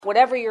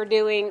Whatever you're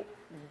doing,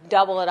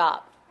 double it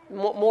up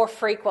more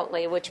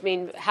frequently, which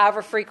means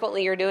however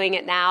frequently you're doing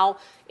it now,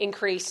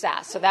 increase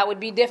that. So that would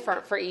be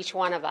different for each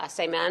one of us.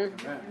 Amen?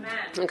 Amen.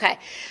 Okay.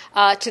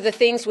 To the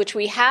things which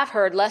we have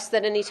heard, less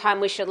than any time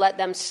we should let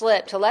them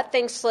slip. To let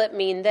things slip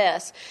mean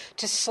this: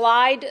 to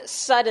slide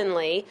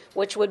suddenly,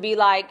 which would be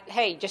like,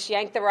 hey, just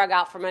yank the rug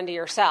out from under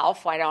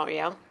yourself. Why don't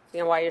you?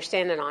 While you're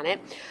standing on it.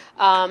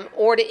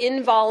 Or to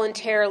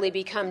involuntarily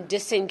become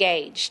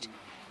disengaged.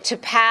 To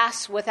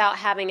pass without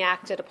having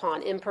acted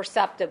upon,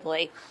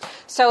 imperceptibly.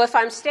 So if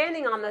I'm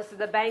standing on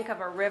the bank of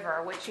a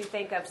river, which you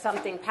think of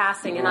something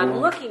passing, and I'm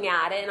looking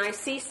at it and I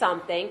see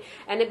something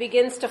and it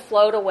begins to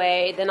float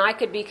away, then I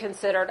could be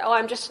considered,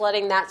 I'm just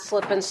letting that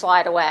slip and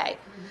slide away.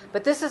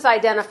 But this is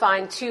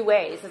identifying two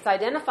ways. It's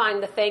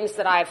identifying the things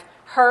that I've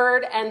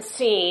heard and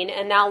seen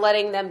and now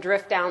letting them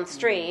drift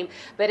downstream.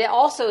 But it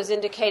also is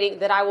indicating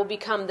that I will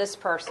become this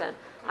person.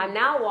 I'm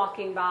now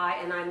walking by,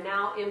 and I'm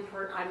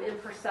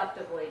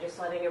imperceptibly just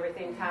letting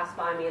everything pass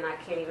by me, and I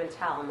can't even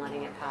tell I'm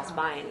letting it pass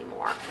by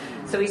anymore.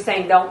 So he's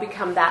saying, don't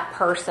become that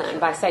person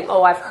by saying,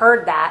 I've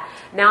heard that.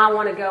 Now I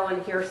want to go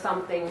and hear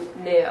something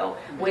new,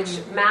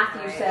 which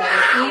Matthew says,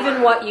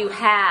 even what you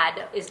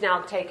had is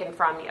now taken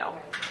from you.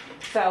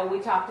 So we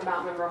talked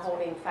about, remember,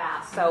 holding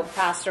fast. So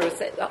Pastor was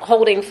saying,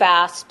 holding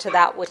fast to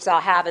that which thou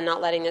have and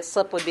not letting it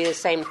slip would be the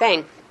same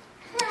thing.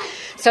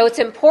 So it's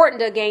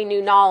important to gain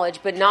new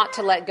knowledge, but not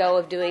to let go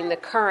of doing the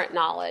current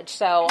knowledge.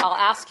 So I'll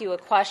ask you a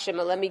question,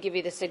 but let me give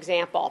you this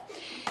example.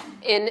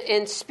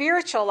 In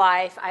spiritual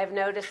life, I've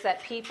noticed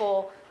that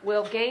people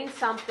will gain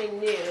something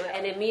new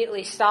and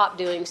immediately stop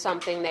doing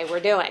something they were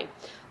doing.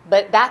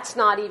 But that's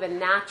not even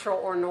natural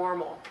or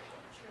normal.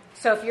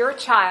 So if you're a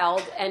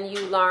child and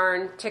you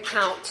learn to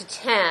count to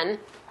 10,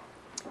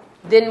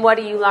 then what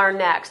do you learn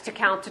next? To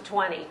count to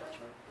 20.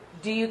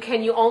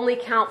 Can you only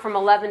count from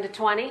 11 to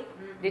 20?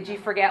 Did you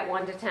forget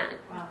 1 to 10?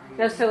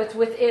 No, so it's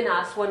within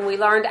us. When we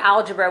learned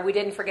algebra, we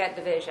didn't forget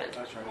division.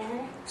 That's right.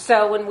 Mm-hmm.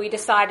 So when we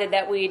decided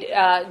that we'd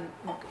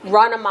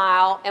run a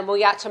mile and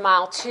we got to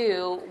mile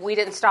 2, we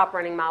didn't stop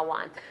running mile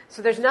 1.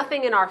 So there's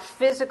nothing in our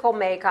physical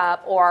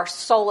makeup or our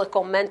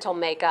soulical mental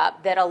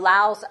makeup that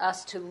allows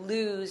us to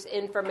lose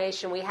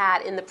information we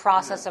had in the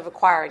process of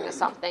acquiring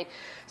something.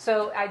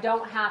 So I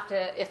don't have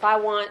to, if I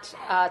want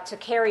to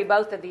carry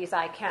both of these,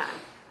 I can.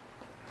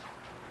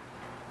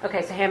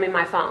 Okay, so hand me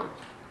my phone.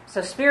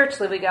 So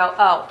spiritually we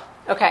go,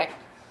 okay,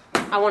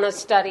 I want to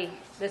study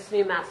this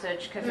new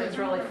message because it's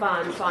really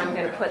fun, so I'm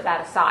going to put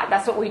that aside.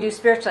 That's what we do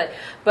spiritually.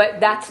 But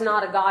that's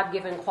not a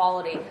God-given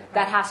quality.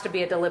 That has to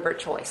be a deliberate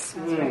choice.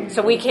 Right.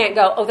 So we can't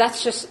go,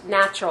 that's just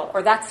natural,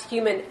 or that's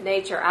human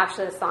nature.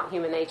 Actually, it's not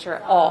human nature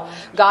at all.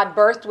 God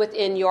birthed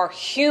within your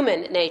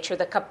human nature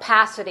the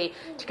capacity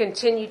to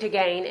continue to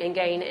gain and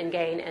gain and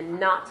gain and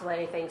not to let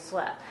anything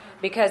slip.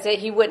 Because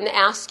he wouldn't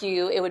ask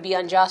you, it would be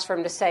unjust for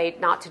him to say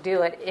not to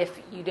do it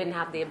if you didn't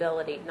have the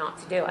ability not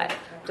to do it.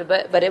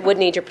 But it would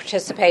need your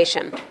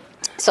participation.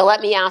 So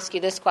let me ask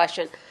you this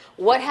question.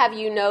 What have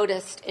you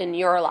noticed in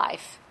your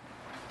life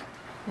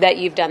that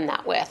you've done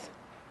that with?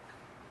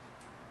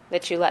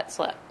 That you let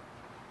slip?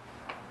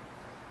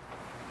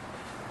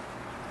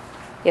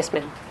 Yes,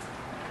 ma'am.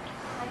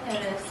 I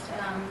noticed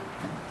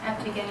at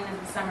the beginning of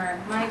the summer,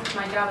 my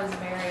job is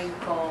very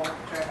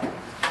goal-driven.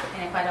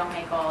 And if I don't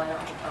make goal, I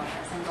don't make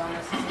bonus. And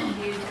bonus is a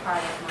huge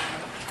part of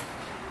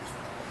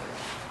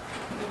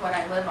what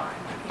I live on.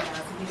 It's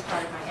a huge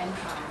part of my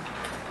income.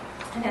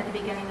 And at the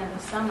beginning of the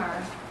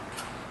summer,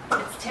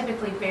 it's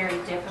typically very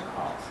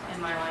difficult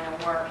in my line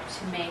of work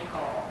to make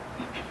goal.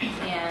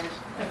 And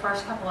the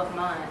first couple of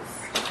months,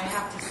 I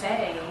have to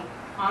say,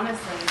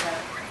 honestly, that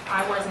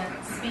I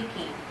wasn't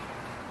speaking.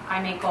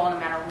 I make goal no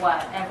matter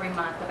what, every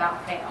month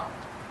without fail.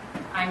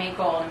 I make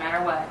goal no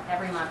matter what,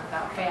 every month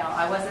without fail.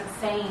 I wasn't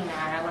saying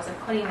that. I wasn't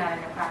putting that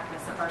into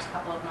practice the first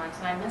couple of months,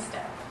 and I missed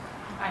it.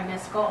 I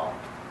missed goal.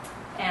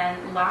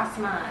 And last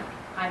month,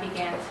 I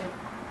began to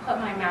put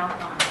my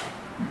mouth on it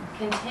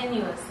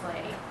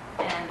continuously,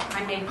 and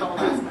I made goal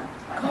this month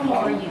by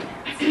 4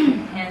 units.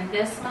 And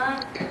this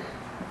month,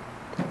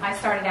 I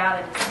started out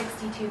at a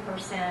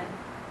 62%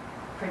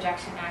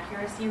 projection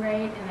accuracy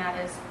rate, and that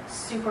is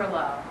super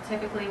low.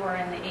 Typically, we're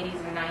in the 80s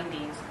and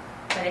 90s,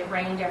 but it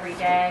rained every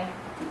day.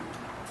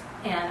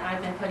 And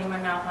I've been putting my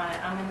mouth on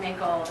it. I'm going to make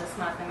goal this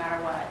month no matter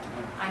what.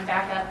 I'm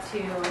back up to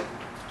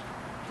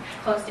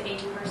close to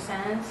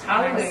 80%.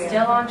 I'm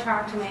still on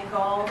track to make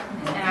goal.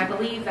 And I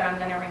believe that I'm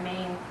going to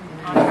remain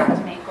on track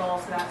to make goal.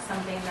 So that's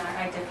something that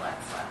I did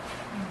let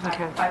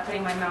slip. By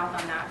putting my mouth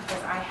on that,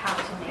 because I have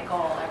to make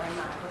goal every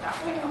month without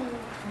fail.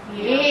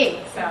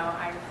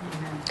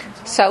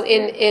 So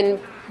in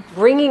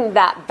bringing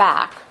that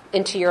back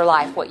into your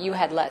life, what you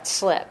had let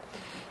slip,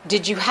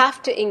 did you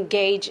have to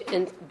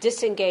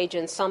disengage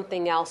in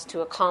something else to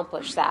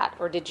accomplish that,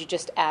 or did you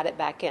just add it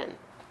back in?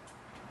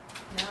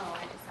 No,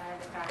 I just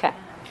added it back in.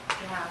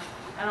 Yeah,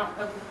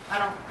 I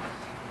don't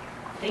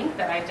think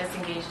that I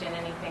disengaged in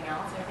anything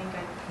else. I think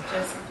I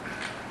just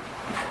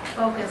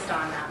focused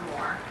on that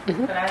more,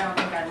 but I don't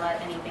think I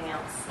let anything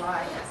else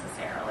slide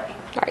necessarily.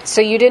 All right,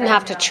 so you didn't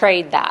have to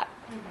trade that.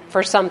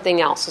 for something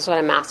else is what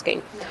I'm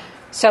asking.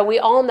 So we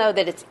all know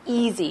that it's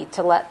easy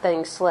to let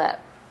things slip.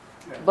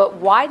 But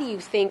why do you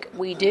think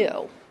we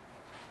do?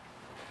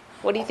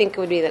 What do you think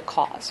would be the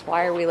cause?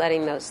 Why are we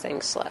letting those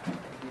things slip?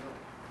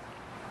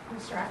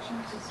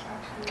 Distractions.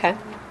 Okay.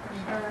 For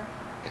sure.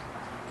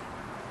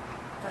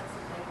 That's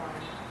a big one.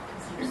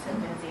 Because you're so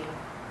busy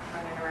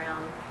running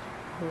around.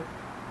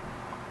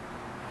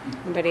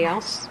 Anybody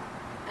else?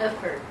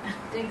 Effort.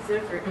 It takes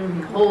effort.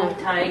 Hold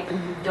tight.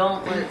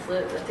 Don't let it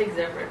slip. That takes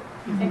effort.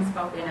 It takes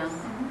focus. You know,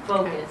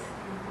 focus.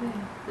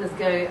 This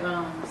guy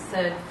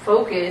said,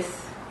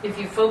 focus. If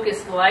you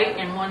focus light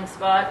in one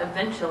spot,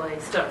 eventually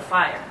it's start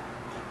fire.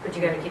 But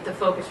you got to keep the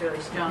focus really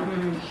strong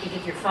to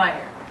get your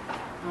fire.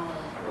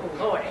 Oh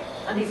Lord,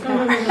 I need some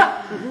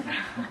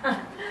more.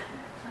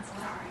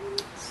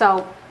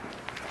 So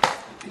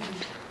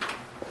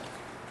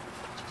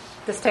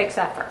this takes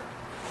effort.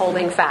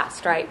 Holding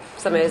fast, right?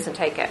 Somebody doesn't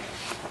take it.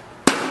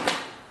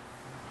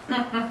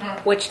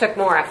 Which took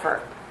more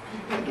effort?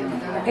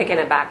 Picking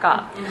it back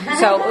up.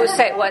 So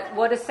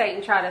what does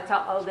Satan try to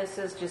tell? Oh, this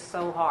is just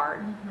so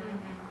hard.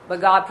 But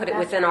God put it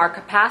within our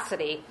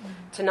capacity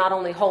to not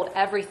only hold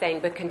everything,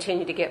 but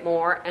continue to get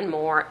more and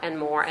more and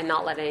more and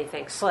not let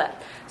anything slip.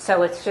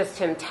 So it's just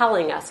him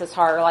telling us it's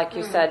harder, like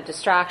you said,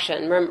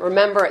 distraction.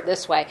 Remember it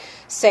this way.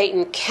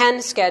 Satan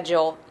can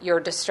schedule your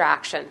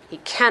distraction. He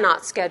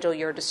cannot schedule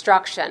your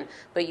destruction,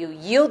 but you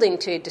yielding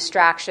to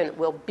distraction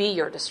will be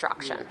your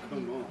destruction.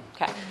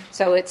 Okay.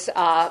 So it's,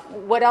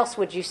 what else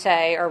would you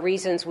say are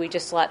reasons we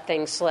just let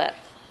things slip?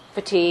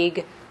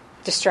 Fatigue,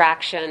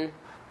 distraction.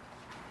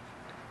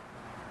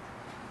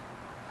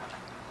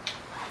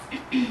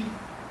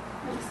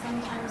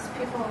 Sometimes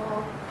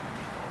people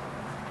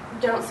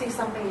don't see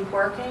something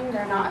working.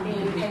 They're not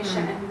being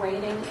patient and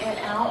waiting it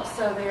out.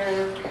 So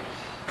they're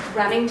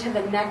running to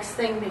the next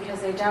thing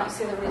because they don't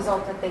see the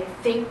result that they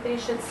think they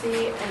should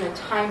see and the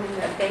timing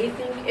that they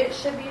think it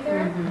should be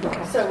there.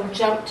 Okay. So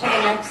jump to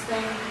the next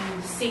thing,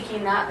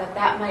 seeking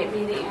that might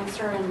be the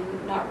answer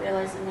and not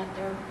realizing that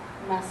they're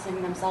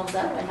messing themselves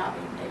up by not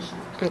being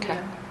patient. Okay.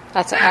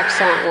 That's an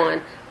excellent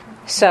one.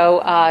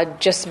 So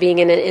just being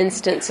in an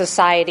instant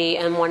society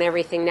and want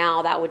everything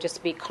now, that would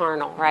just be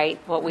carnal, right?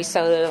 What we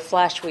sow to the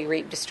flesh, we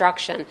reap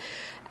destruction.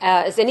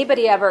 Has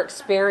anybody ever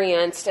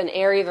experienced an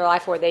area of their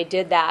life where they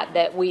did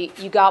that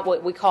you got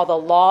what we call the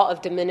law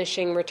of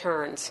diminishing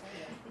returns?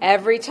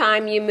 Every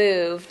time you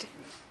moved,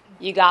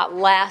 you got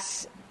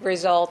less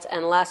results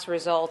and less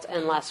results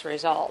and less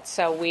results.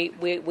 So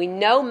we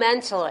know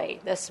mentally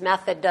this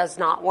method does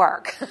not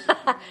work.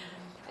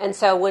 And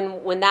so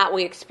when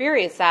we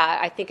experience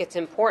that, I think it's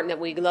important that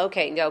we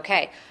locate and go,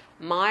 okay,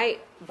 my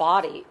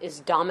body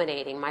is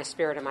dominating my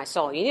spirit and my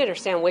soul. You need to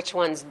understand which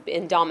one's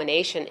in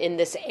domination in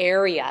this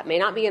area. It may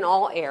not be in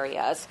all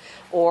areas,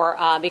 or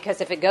because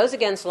if it goes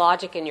against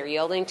logic and you're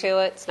yielding to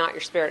it, it's not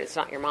your spirit, it's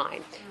not your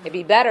mind. It'd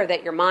be better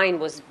that your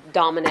mind was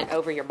dominant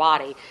over your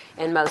body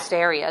in most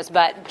areas.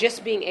 But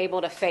just being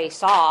able to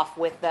face off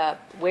with the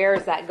where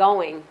is that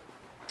going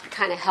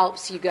kind of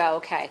helps you go,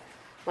 okay,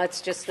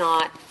 let's just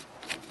not...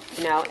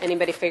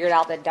 anybody figured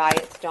out that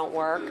diets don't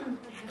work?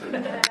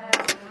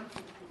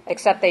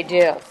 Except they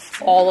do.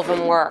 All of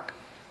them work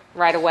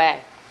right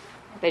away.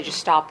 They just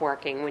stop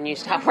working when you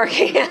stop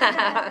working.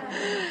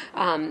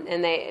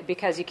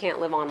 Because you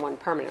can't live on one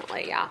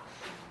permanently, yeah.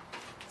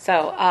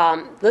 So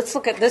let's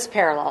look at this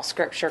parallel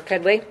scripture,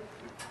 could we?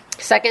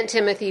 2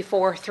 Timothy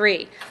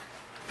 4:3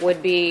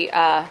 would be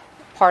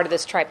part of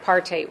this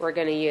tripartite we're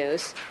going to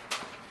use.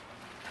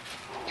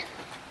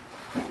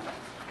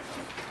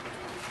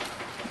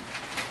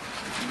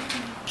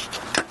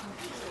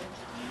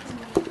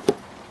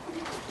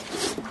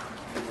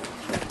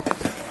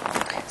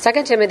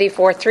 Second Timothy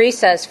 4:3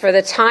 says, "For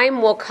the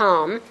time will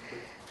come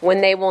when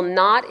they will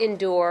not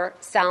endure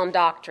sound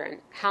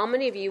doctrine." How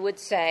many of you would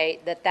say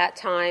that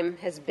time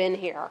has been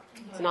here?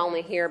 It's not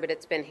only here, but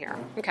it's been here.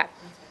 Okay.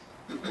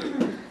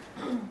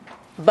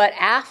 "But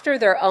after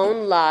their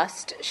own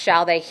lust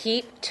shall they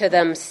heap to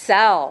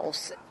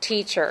themselves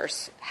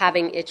teachers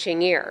having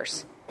itching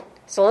ears."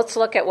 So let's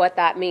look at what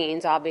that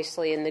means,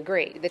 obviously, in the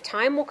Greek. The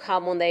time will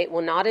come when they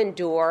will not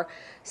endure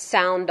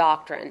sound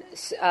doctrine.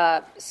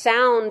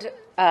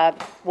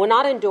 Will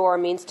not endure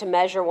means to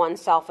measure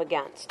oneself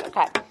against.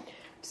 Okay,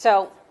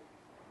 so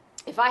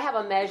if I have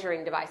a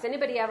measuring device,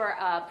 anybody ever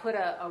put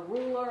a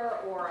ruler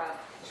or a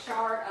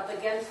chart up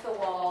against the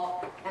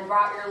wall and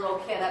brought your little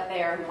kid up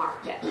there and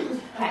marked it?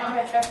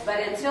 Okay. But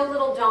until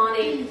little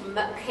Johnny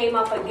came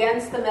up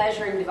against the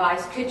measuring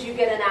device, could you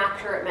get an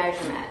accurate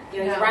measurement?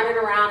 He's running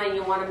around and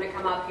you want him to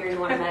come up here and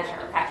you want to measure.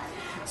 Okay.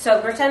 So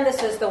pretend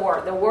this is the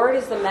Word. The Word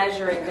is the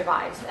measuring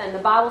device. And the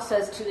Bible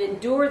says to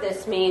endure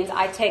this means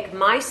I take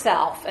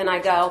myself and I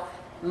go,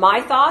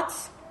 my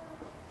thoughts,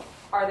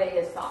 are they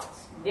His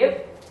thoughts?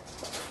 Yep.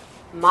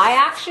 My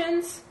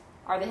actions,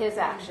 are they His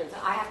actions?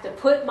 I have to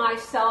put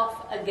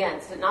myself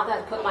against it. Not that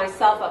I put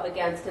myself up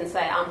against and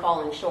say I'm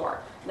falling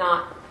short.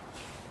 Not,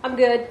 I'm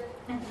good.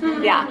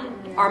 Yeah.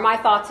 Are my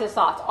thoughts His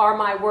thoughts? Are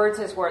my words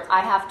His words?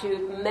 I have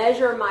to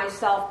measure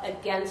myself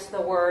against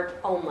the Word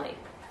only.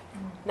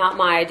 Not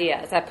my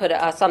ideas. I put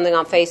something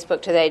on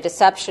Facebook today.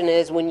 Deception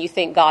is when you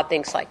think God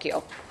thinks like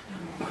you.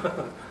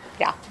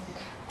 Yeah.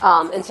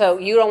 And so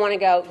you don't want to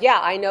go, yeah,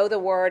 I know the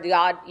word,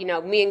 God,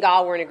 me and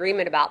God were in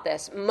agreement about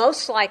this.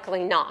 Most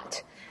likely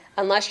not,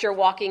 unless you're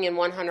walking in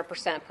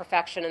 100%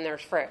 perfection and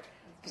there's fruit.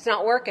 If it's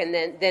not working,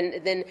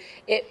 then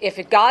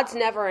if God's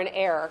never in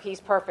error, he's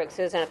perfect, so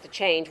he doesn't have to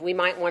change, we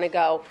might want to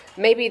go,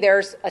 maybe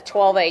there's a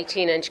 12,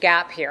 18-inch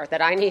gap here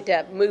that I need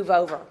to move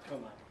over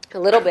a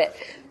little bit.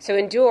 So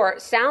endure.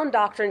 Sound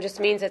doctrine just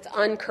means it's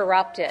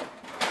uncorrupted.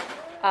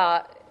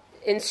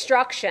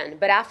 Instruction,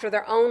 but after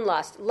their own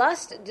lust.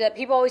 Lust,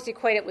 people always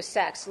equate it with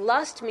sex.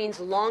 Lust means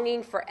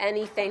longing for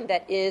anything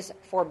that is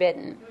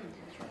forbidden.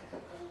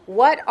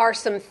 What are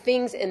some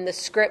things in the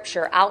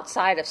scripture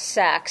outside of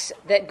sex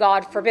that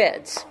God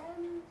forbids?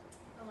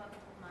 The love of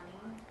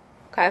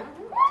money. Okay.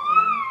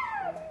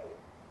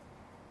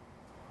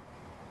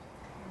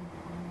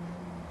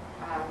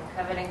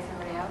 Coveting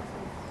somebody else's.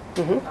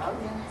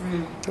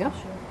 Mm-hmm. Yeah.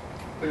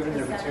 Living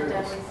their The seven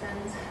materials. deadly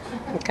sins.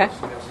 Okay.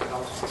 Somebody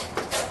else.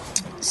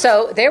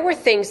 So there were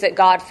things that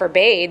God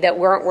forbade that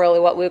weren't really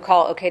what we would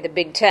call, the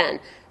Big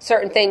Ten.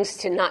 Certain things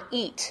to not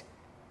eat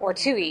or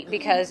to eat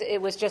because it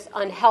was just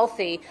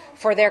unhealthy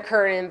for their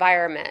current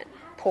environment.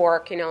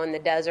 Pork, in the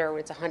desert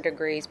when it's 100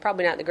 degrees,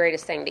 probably not the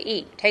greatest thing to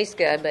eat. Tastes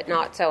good, but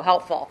not so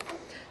helpful.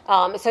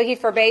 So he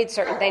forbade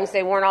certain things.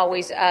 They weren't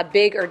always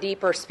big or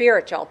deep or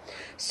spiritual.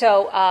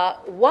 So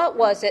what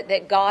was it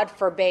that God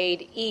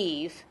forbade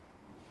Eve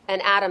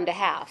and Adam to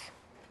have?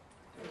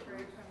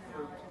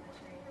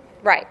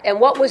 Right. And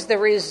what was the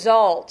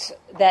result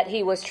that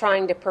he was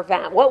trying to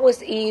prevent? What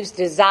was Eve's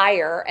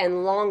desire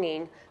and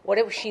longing? What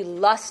was she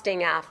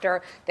lusting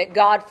after that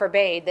God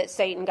forbade that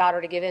Satan got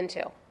her to give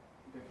into?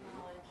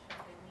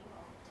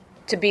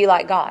 To be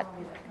like God.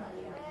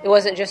 It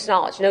wasn't just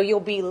knowledge. No, you'll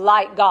be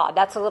like God.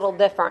 That's a little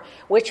different,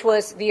 which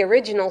was the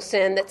original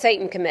sin that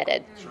Satan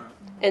committed.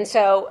 And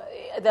so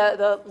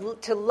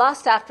to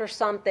lust after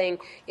something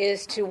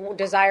is to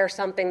desire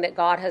something that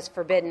God has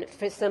forbidden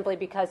simply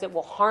because it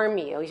will harm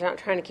you. He's not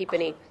trying to keep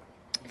any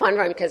fun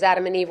from it because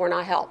Adam and Eve were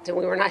not helped, and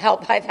we were not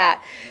helped by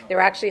that. They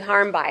were actually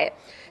harmed by it.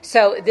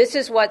 So this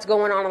is what's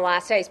going on in the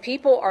last days.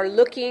 People are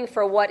looking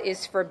for what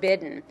is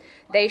forbidden.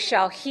 They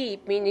shall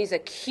heap, meaning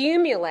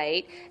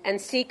accumulate, and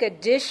seek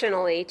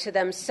additionally to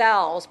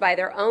themselves by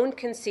their own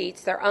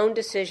conceits, their own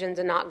decisions,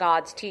 and not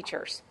God's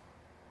teachers.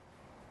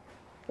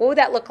 What would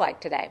that look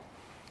like today?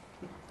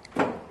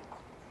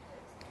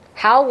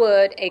 How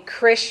would a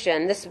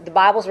Christian, the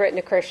Bible's written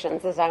to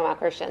Christians, this is talking about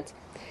Christians,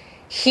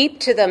 heap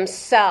to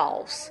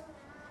themselves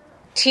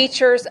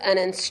teachers and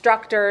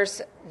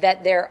instructors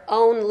that their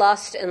own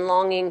lust and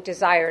longing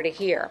desire to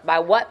hear? By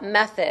what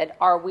method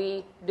are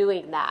we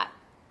doing that?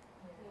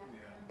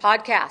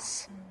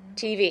 Podcasts,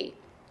 TV.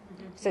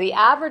 So the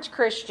average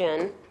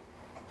Christian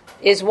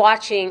is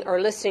watching or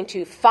listening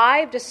to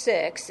 5 to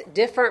 6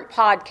 different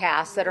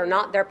podcasts that are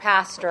not their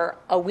pastor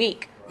a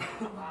week.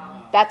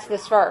 That's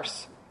this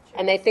verse.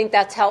 And they think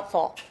that's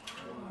helpful.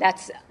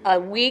 That's a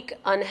weak,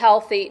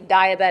 unhealthy,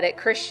 diabetic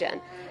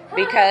Christian.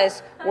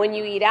 Because when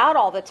you eat out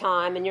all the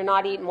time and you're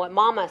not eating what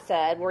Mama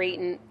said, we're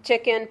eating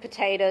chicken,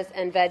 potatoes,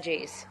 and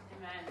veggies.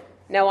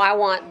 No, I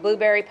want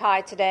blueberry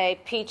pie today,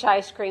 peach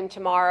ice cream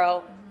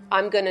tomorrow.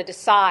 I'm going to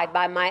decide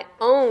by my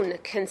own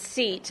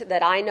conceit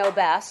that I know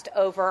best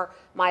over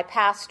my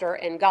pastor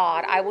and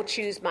God. I will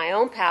choose my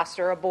own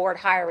pastor, a board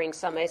hiring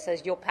somebody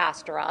says, you'll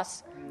pastor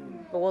us,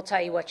 but we'll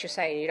tell you what you're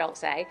saying, you don't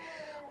say.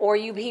 Or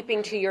you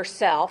heaping to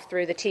yourself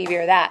through the TV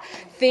or that.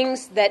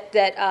 Things that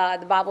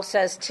the Bible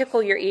says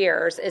tickle your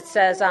ears. It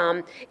says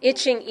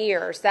itching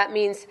ears. That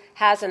means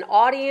has an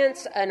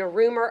audience and a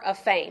rumor of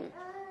fame.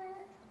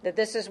 That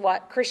this is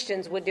what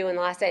Christians would do in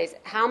the last days.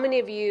 How many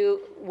of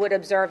you would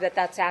observe that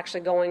that's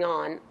actually going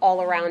on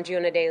all around you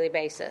on a daily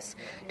basis?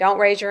 Don't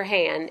raise your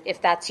hand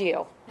if that's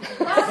you.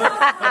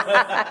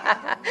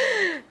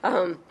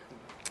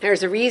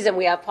 There's a reason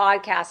we have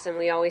podcasts and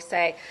we always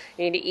say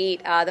you need to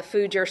eat the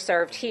food you're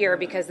served here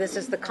because this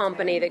is the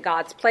company that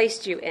God's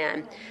placed you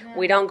in.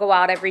 We don't go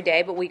out every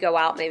day, but we go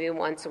out maybe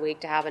once a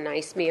week to have a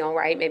nice meal,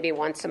 right? Maybe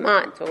once a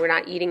month. But we're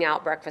not eating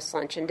out breakfast,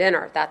 lunch, and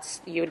dinner.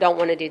 You don't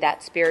want to do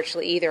that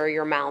spiritually either or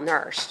you're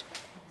malnourished.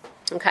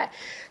 Okay,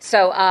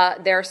 so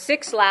there are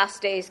 6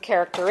 last days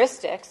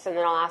characteristics, and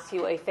then I'll ask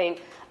you what you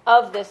think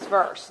of this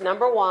verse.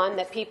 Number 1,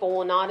 that people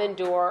will not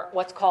endure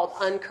what's called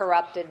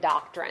uncorrupted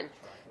doctrine.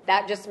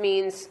 That just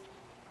means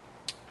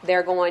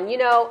they're going,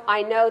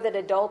 I know that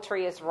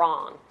adultery is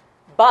wrong,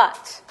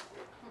 but,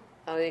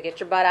 you get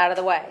your butt out of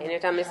the way.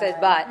 Anytime it says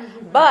but,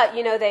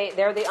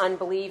 they're the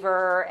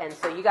unbeliever, and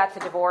so you got to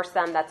divorce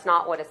them. That's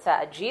not what it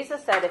said.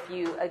 Jesus said if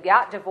you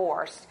got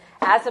divorced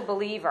as a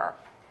believer,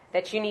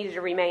 that you needed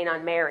to remain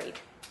unmarried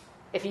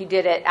if you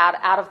did it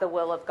out of the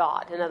will of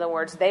God. In other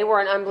words, they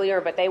were an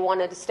unbeliever, but they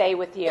wanted to stay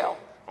with you.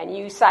 And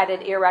you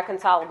cited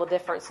irreconcilable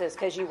differences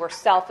because you were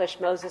selfish.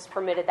 Moses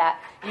permitted that.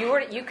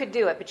 You could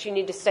do it, but you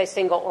need to stay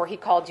single, or he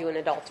called you an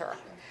adulterer.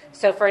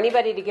 So for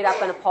anybody to get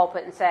up in a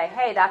pulpit and say,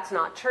 hey, that's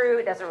not true,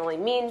 it doesn't really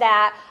mean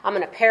that, I'm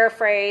going to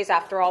paraphrase.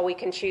 After all, we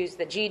can choose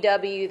the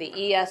GW, the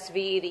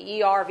ESV,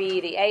 the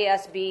ERV, the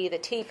ASB, the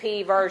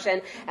TP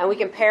version, and we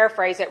can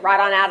paraphrase it right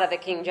on out of the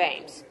King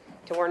James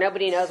to where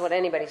nobody knows what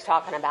anybody's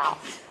talking about.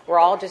 We're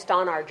all just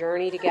on our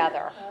journey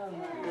together.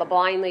 The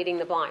blind leading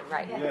the blind,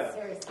 right? Yeah.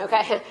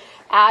 Okay.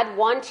 Add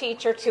one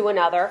teacher to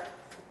another.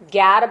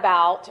 Gad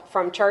about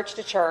from church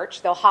to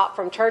church. They'll hop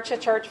from church to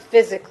church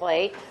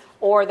physically,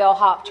 or they'll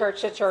hop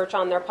church to church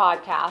on their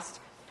podcast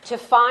to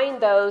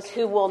find those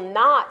who will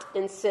not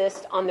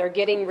insist on their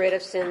getting rid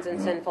of sins and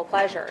sinful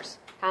pleasures.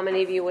 How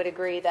many of you would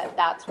agree that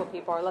that's what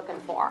people are looking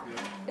for?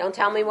 Don't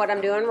tell me what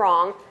I'm doing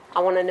wrong. I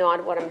want to know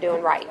what I'm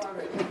doing right.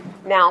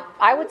 Now,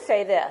 I would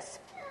say this.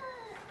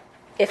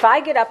 If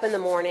I get up in the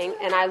morning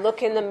and I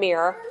look in the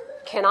mirror,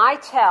 can I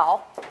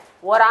tell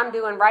what I'm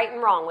doing right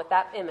and wrong with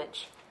that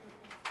image?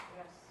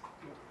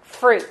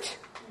 Fruit.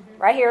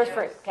 Right here is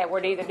fruit. Okay,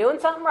 we're either doing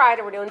something right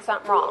or we're doing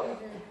something wrong.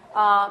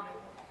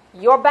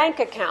 Your bank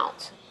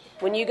account,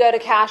 when you go to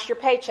cash your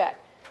paycheck,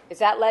 is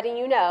that letting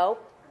you know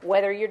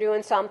whether you're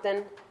doing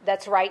something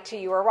that's right to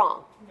you or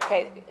wrong?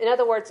 Okay, in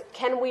other words,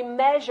 can we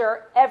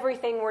measure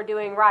everything we're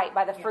doing right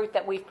by the fruit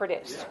that we've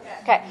produced?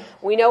 Okay,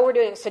 we know we're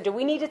doing it. So do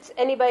we need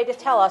anybody to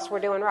tell us we're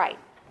doing right?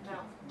 No.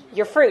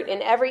 Your fruit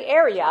in every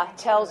area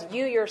tells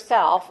you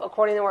yourself,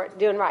 according to what we're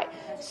doing right.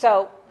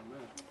 So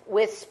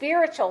with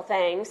spiritual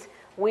things,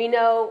 we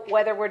know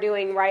whether we're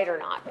doing right or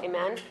not.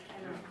 Amen?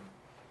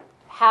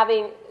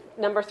 Having,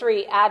 number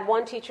 3, add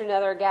one teacher to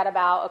another, gad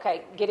about,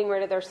 okay, getting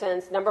rid of their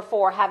sins. Number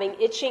 4, having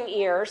itching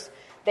ears.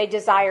 They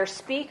desire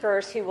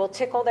speakers who will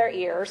tickle their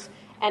ears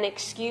and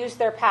excuse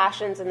their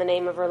passions in the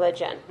name of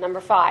religion. Number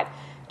 5,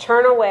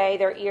 turn away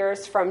their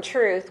ears from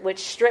truth, which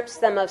strips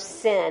them of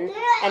sin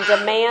and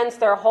demands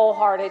their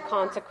wholehearted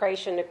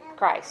consecration to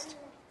Christ.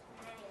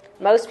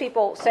 Most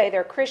people say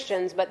they're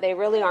Christians, but they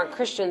really aren't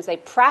Christians. They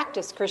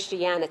practice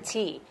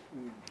Christianity.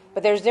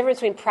 But there's a difference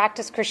between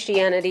practice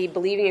Christianity,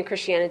 believing in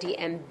Christianity,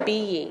 and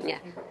being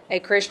a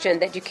Christian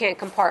that you can't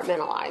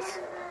compartmentalize.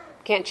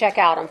 You can't check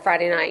out on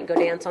Friday night and go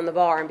dance on the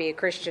bar and be a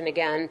Christian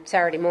again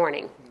Saturday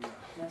morning.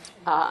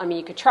 I mean,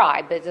 you could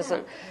try, but it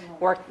doesn't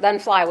work.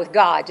 Doesn't fly with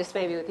God, just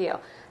maybe with you.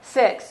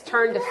 6,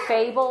 turn to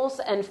fables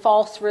and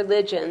false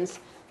religions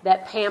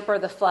that pamper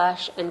the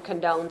flesh and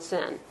condone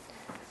sin.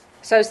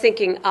 So I was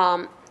thinking,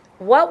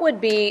 what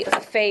would be a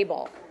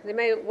fable?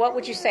 What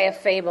would you say a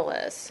fable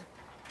is?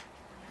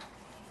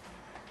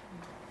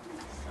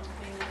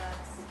 Something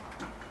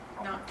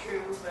that's not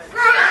true, but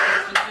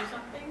teach you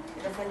something.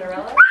 The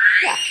Cinderella?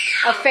 Yeah.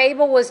 A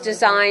fable was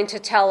designed to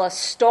tell a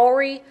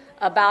story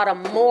about a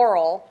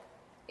moral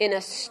in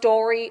a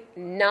story,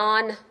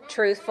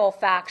 non-truthful,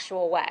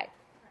 factual way.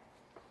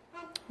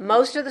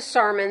 Most of the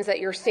sermons that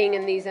you're seeing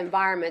in these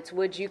environments,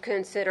 would you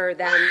consider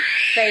them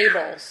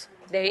fables?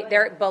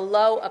 They're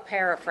below a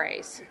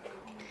paraphrase.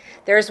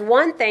 There's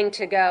one thing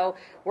to go,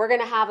 we're going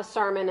to have a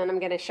sermon and I'm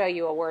going to show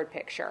you a word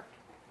picture.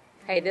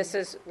 Hey, this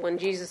is when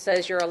Jesus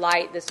says you're a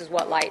light, this is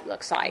what light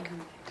looks like.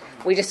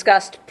 We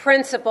discussed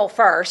principle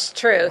first,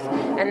 truth,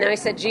 and then I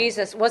said,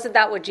 Jesus, wasn't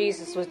that what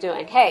Jesus was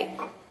doing? Hey,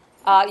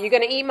 you're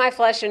going to eat my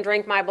flesh and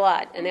drink my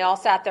blood. And they all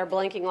sat there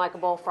blinking like a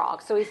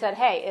bullfrog. So he said,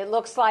 hey, it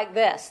looks like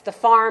this, the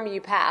farm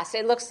you pass.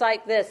 It looks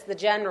like this, the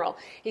general.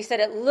 He said,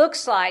 it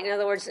looks like, in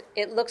other words,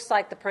 it looks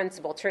like the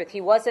principle, truth.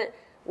 He wasn't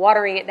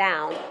watering it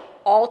down,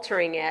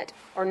 altering it,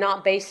 or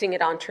not basing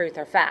it on truth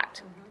or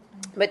fact.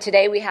 But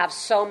today we have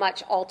so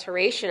much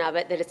alteration of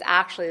it that it's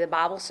actually, the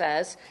Bible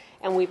says,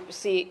 and we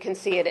can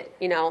see it,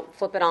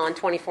 flip it on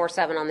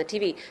 24/7 on the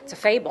TV. It's a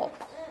fable.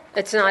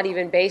 It's not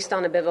even based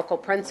on a biblical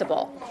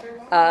principle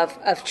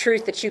of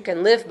truth that you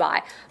can live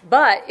by.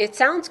 But it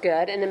sounds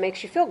good and it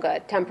makes you feel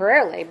good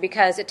temporarily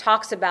because it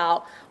talks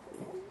about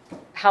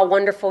how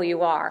wonderful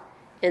you are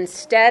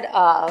instead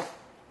of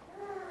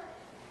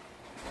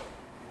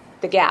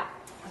the gap.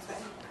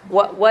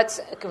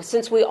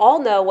 Since we all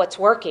know what's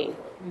working,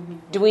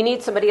 do we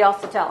need somebody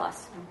else to tell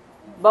us?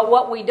 But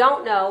what we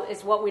don't know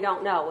is what we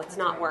don't know. It's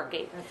not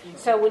working.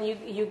 So when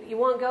you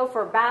want to go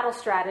for battle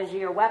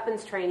strategy or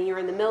weapons training, you're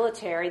in the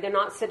military, they're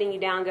not sitting you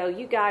down and go,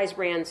 you guys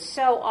ran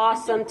so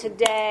awesome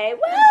today.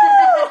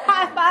 Woo!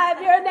 High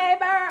five your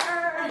neighbor.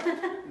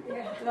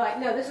 They're like,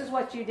 no, this is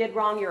what you did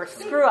wrong. You're a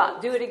screw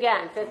up. Do it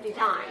again 50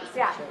 times.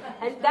 Yeah.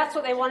 And that's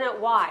what they want to know.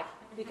 Why?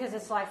 Because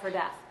it's life or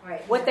death.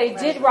 Right. What they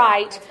did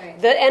right,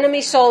 the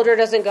enemy soldier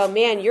doesn't go,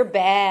 man, you're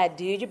bad,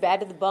 dude. You're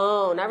bad to the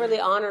bone. I really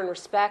honor and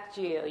respect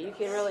you. You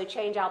can really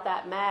change out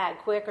that mag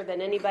quicker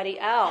than anybody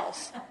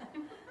else.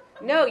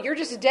 No, you're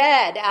just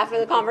dead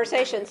after the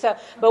conversation.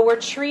 But we're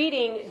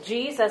treating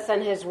Jesus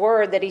and his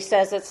word that he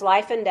says it's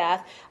life and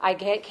death. I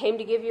came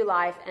to give you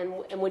life,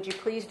 and would you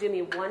please do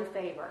me one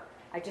favor?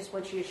 I just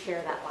want you to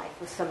share that life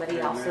with somebody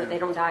else so that they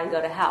don't die and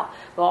go to hell.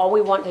 But all we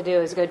want to do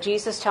is go,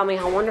 Jesus, tell me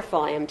how wonderful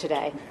I am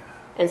today.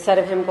 Instead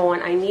of him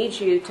going, I need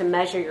you to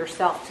measure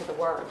yourself to the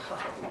word.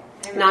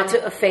 Not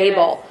to a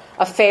fable,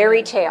 a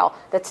fairy tale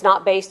that's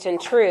not based in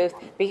truth.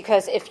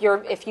 Because if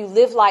you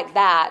live like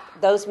that,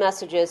 those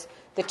messages,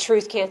 the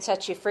truth can't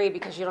set you free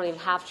because you don't even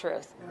have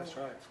truth. That's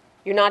right.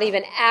 You're not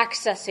even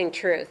accessing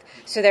truth.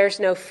 So there's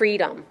no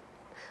freedom.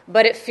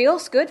 But it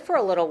feels good for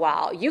a little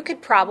while. You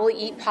could probably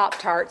eat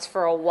Pop-Tarts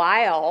for a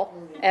while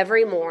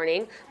every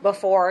morning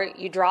before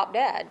you drop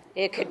dead.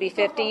 It could be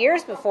 50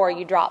 years before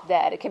you drop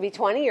dead. It could be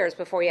 20 years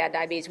before you had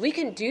diabetes. We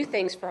can do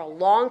things for a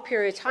long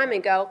period of time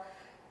and go,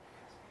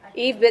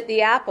 Eve bit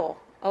the apple.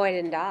 Oh, I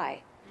didn't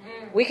die.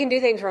 We can do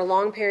things for a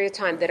long period of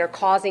time that are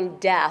causing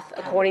death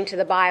according to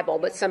the Bible,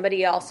 but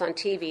somebody else on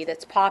TV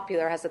that's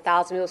popular has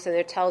 1,000 people sitting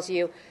there tells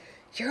you,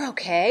 you're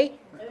okay.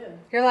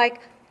 You're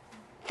like,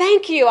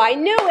 thank you. I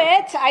knew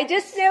it. I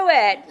just knew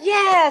it.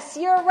 Yes,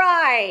 you're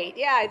right.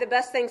 Yeah, the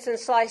best thing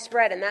since sliced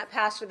bread. And that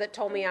pastor that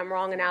told me I'm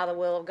wrong and out of the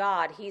will of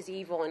God, he's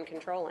evil and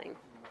controlling.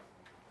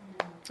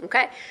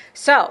 Okay,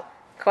 so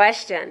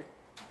question.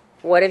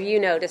 What have you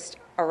noticed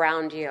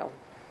around you?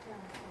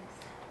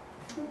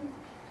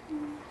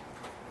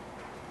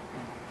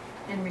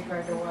 In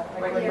regard to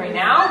what? Like right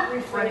now?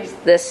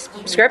 This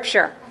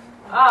scripture.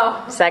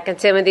 Oh. 2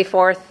 Timothy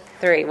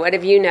 4:3. What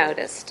have you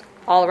noticed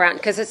all around?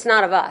 Because it's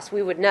not of us.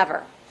 We would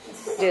never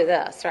do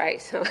this,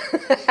 right? So There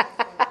have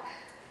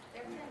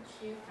been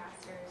two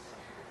pastors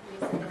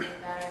recently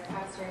that are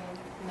pastoring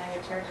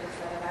United Churches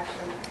that have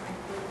actually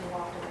completely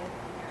walked away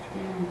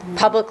from there.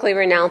 publicly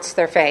renounce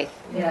their faith.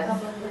 Yes.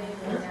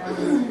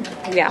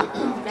 Publicly, Yeah.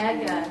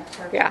 mega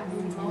churches, Yeah.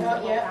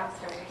 multiple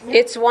pastors.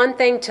 It's one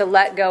thing to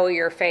let go of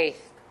your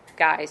faith,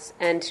 guys,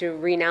 and to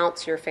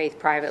renounce your faith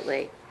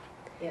privately.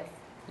 Yes.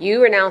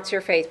 You renounce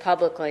your faith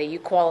publicly, you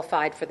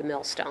qualified for the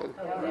millstone.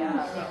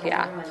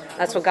 Yeah,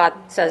 that's what God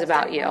says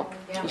about you.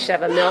 You should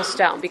have a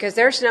millstone because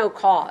there's no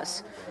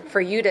cause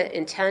for you to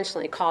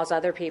intentionally cause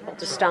other people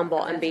to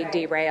stumble and be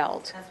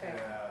derailed.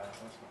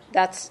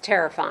 That's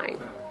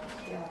terrifying.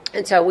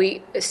 And so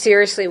we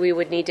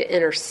would need to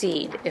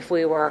intercede if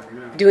we were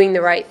doing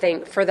the right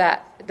thing for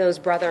those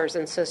brothers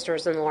and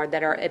sisters in the Lord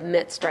that are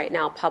amidst right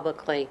now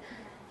publicly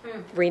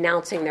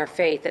renouncing their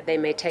faith that they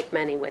may take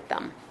many with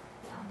them.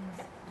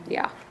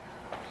 Yeah.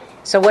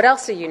 So what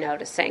else are you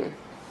noticing?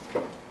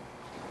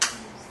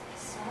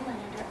 So many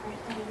different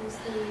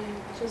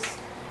things.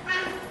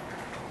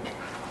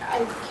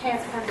 I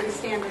can't hardly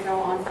stand to go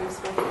on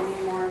Facebook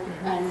anymore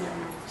and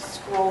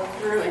scroll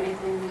through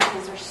anything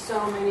because there's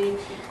so many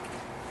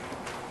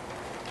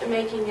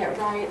making it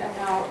right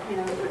about,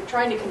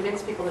 trying to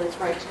convince people that it's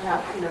right to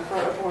have, for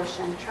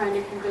abortion, trying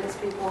to convince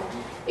people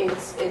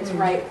it's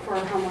right for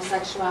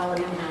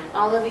homosexuality.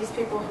 All of these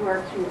people who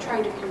are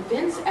trying to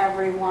convince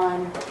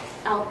everyone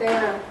out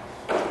there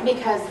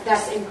because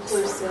that's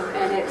inclusive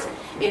and it's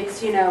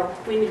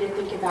we need to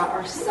think about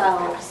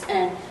ourselves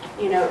and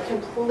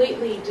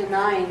completely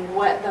denying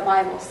what the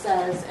Bible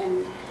says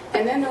and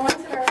then the ones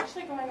that are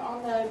actually going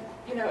on the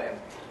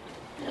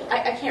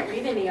I can't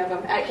read any of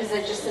them because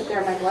I just sit there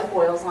and my blood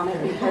boils on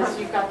it because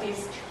you've got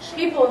these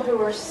people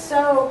who are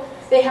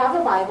they have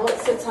a Bible, it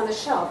sits on a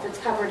shelf, it's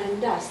covered in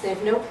dust, they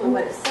have no clue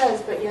what it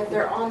says, but yet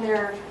they're on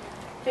their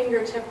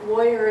fingertip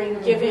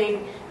lawyering,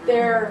 giving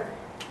their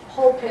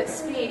pulpit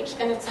speech,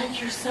 and it's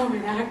like, you're so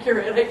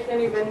inaccurate, I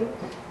can't even,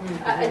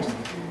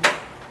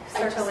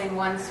 Circling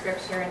one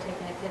scripture and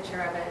taking a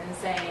picture of it and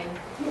saying,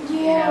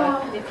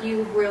 yeah, if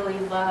you really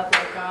love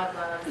what God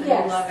loves and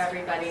Yes. you love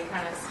everybody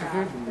kind of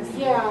stuff.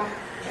 yeah,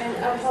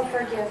 and he'll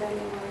forgive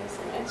anyways,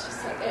 and it's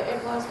just like,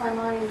 it blows my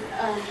mind,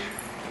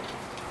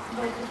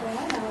 but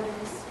I know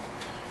it is.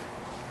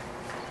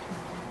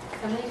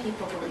 So many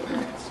people believe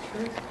that it's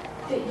truth.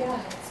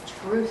 Yeah. It's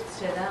truth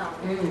to them,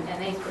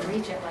 and they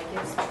preach it like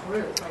it's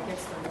truth, like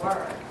it's the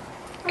word.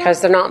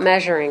 Because they're not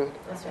measuring.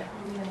 That's right.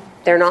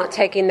 They're not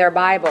taking their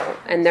Bible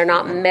and they're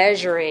not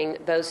measuring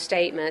those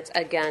statements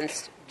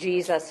against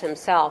Jesus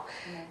himself,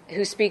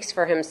 who speaks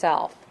for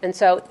himself. And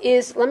so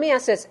let me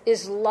ask this,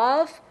 is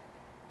love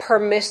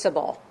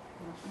permissible?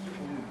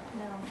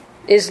 No.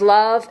 Is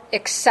love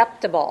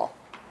acceptable?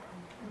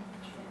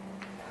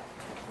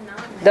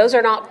 Those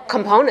are not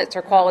components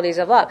or qualities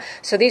of love.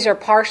 So these are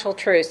partial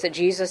truths that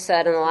Jesus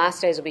said in the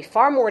last days will be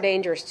far more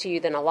dangerous to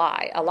you than a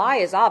lie. A lie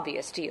is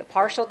obvious to you.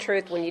 Partial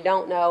truth, when you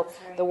don't know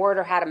the word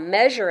or how to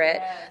measure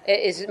it,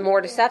 is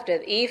more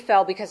deceptive. Eve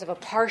fell because of a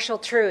partial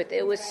truth.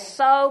 It was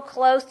so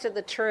close to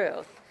the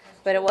truth,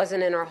 but it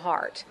wasn't in her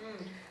heart.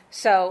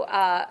 So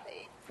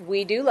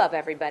we do love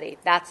everybody.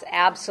 That's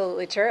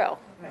absolutely true.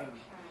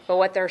 But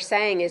what they're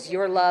saying is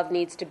your love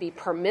needs to be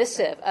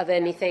permissive of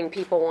anything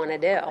people want to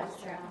do.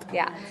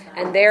 Yeah.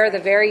 And they're the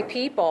very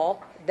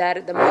people that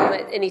at the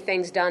moment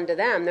anything's done to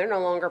them, they're no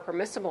longer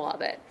permissible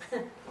of it.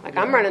 Like,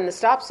 I'm running the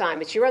stop sign,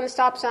 but you run the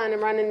stop sign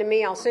and run into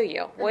me, I'll sue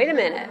you. Wait a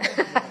minute.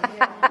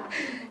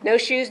 No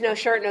shoes, no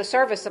shirt, no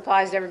service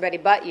applies to everybody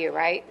but you,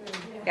 right?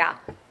 Yeah.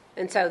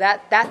 And so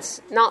that's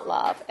not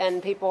love,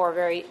 and people are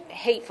very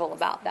hateful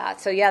about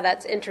that. So yeah,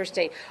 that's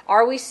interesting.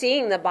 Are we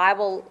seeing the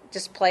Bible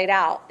just played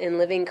out in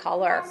living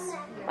color,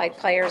 like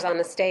players on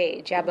a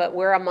stage? Yeah, but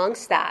we're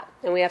amongst that,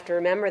 and we have to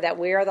remember that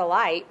we are the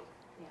light.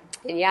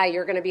 And yeah,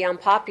 you're going to be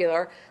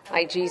unpopular,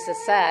 like Jesus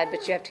said,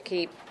 but you have to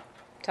keep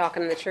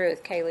talking the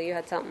truth. Kayla, you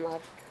had something,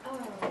 love? Oh,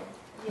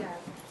 yeah.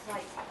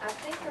 Like, I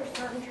think there's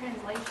certain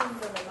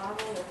translations of the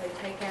Bible that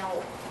they take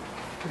out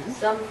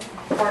some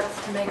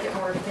parts to make it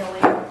more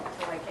appealing to,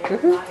 like,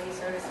 everybody,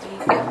 so to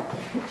speak.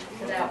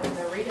 So that when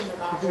they're reading the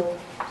Bible,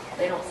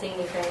 they don't see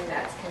anything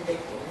that's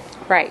convicting.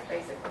 Right.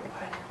 Basically.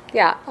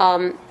 Yeah.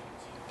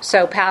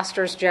 So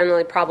pastors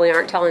generally probably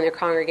aren't telling their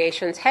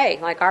congregations, hey,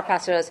 like our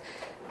pastor does,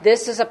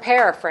 this is a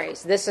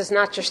paraphrase. This is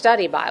not your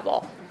study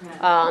Bible.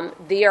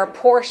 There are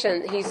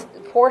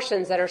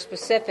portions that are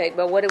specific,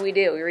 but what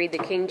do? We read the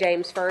King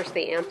James first.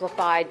 The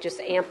Amplified just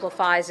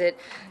amplifies it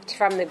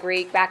from the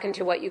Greek back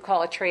into what you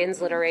call a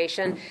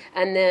transliteration.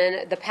 And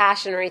then the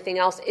Passion or anything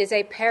else is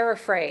a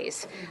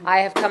paraphrase. I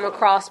have come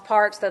across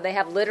parts that they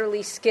have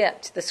literally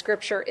skipped. The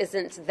scripture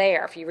isn't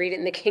there. If you read it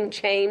in the King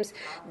James,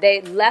 they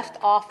left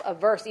off a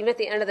verse. Even at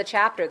the end of the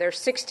chapter, there's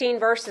 16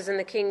 verses in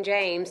the King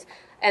James,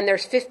 and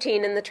there's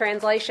 15 in the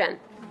translation.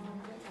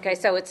 Okay,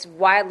 so it's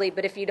widely,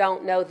 but if you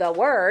don't know the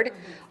word,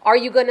 are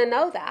you going to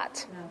know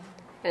that?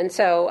 No. And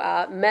so,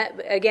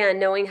 again,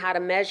 knowing how to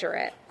measure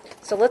it.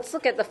 So let's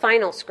look at the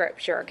final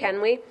scripture,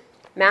 can we?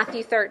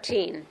 Matthew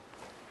 13.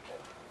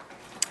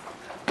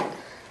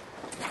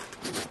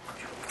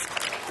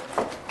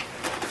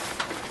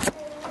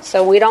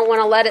 So we don't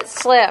want to let it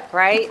slip,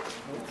 right?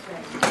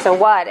 So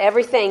what?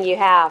 Everything you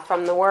have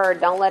from the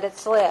word, don't let it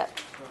slip.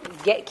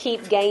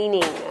 Keep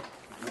gaining.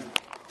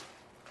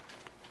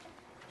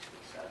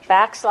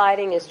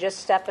 Backsliding is just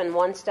stepping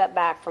one step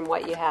back from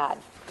what you had.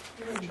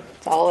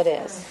 That's all it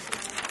is.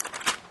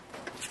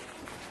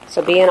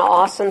 So be in an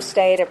awesome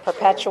state of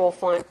perpetual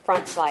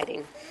front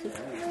sliding.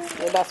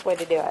 The best way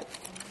to do it.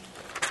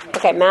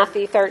 Okay,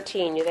 Matthew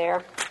 13, you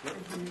there?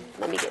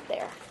 Let me get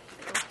there.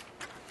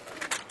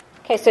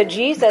 Okay, so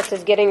Jesus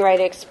is getting ready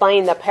to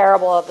explain the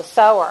parable of the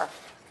sower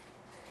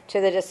to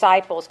the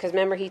disciples, because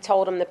remember he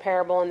told them the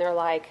parable and they're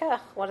like,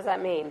 what does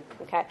that mean?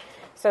 Okay,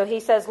 so he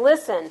says,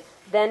 listen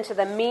then to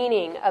the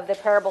meaning of the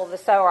parable of the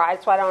sower.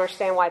 That's why I don't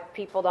understand why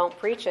people don't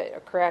preach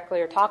it correctly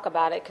or talk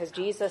about it, because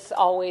Jesus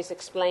always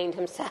explained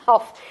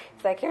himself.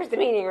 It's like, here's the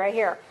meaning right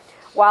here.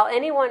 While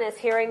anyone is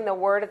hearing the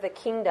word of the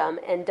kingdom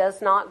and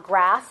does not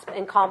grasp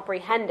and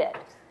comprehend it,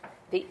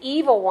 the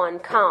evil one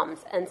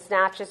comes and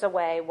snatches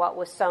away what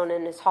was sown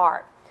in his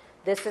heart.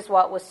 This is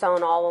what was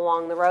sown all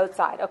along the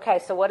roadside. Okay,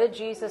 so what did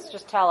Jesus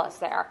just tell us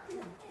there?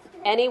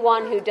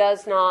 Anyone who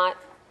does not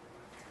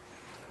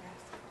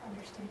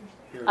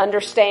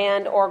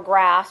understand or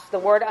grasp. The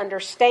word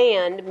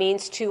understand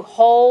means to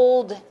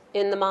hold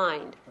in the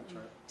mind.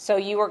 So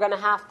you are going to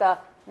have to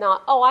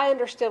not, I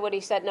understood what he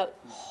said. No,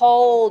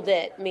 hold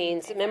it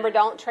means, remember,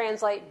 don't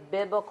translate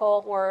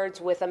biblical words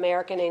with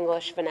American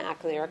English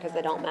vernacular because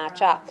they don't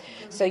match up.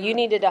 So you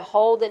needed to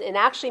hold it. It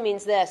actually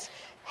means this: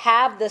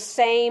 have the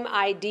same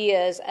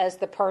ideas as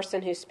the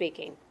person who's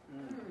speaking.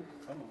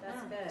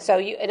 So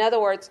you, in other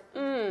words,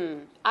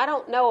 I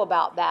don't know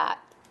about that.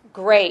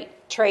 Great.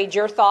 Trade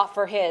your thought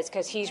for his,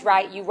 because he's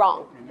right, you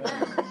wrong.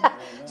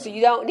 So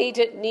you don't need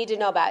to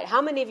know about it.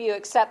 How many of you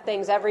accept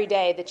things every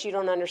day that you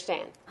don't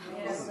understand?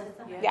 Yes.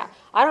 Yeah.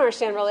 I don't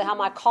understand really how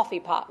my coffee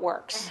pot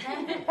works.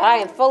 But I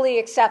am fully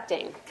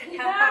accepting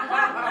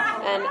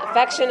and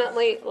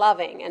affectionately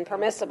loving and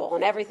permissible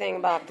and everything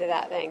above to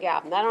that thing. Yeah,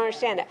 I don't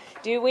understand it.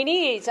 Do we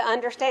need to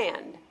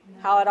understand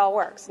how it all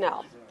works?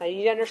 No.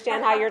 You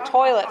understand how your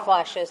toilet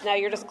flushes. No,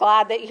 you're just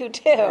glad that you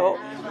do.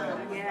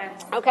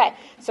 Okay,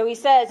 so he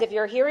says, if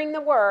you're hearing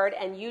the word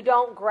and you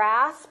don't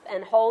grasp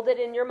and hold it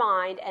in your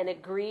mind and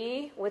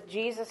agree with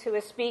Jesus who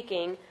is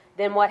speaking,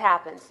 then what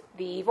happens?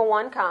 The evil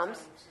one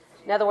comes.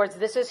 In other words,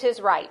 this is his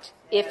right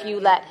if you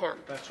let him.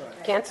 That's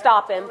right. Can't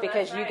stop him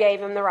because you gave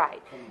him the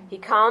right. He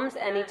comes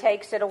and he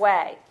takes it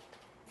away.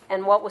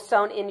 And what was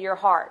sown in your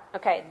heart.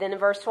 Okay, then in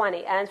verse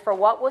 20, and for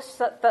what was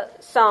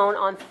sown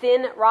on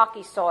thin,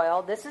 rocky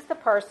soil, this is the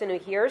person who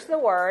hears the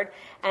word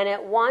and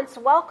at once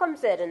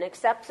welcomes it and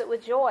accepts it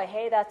with joy.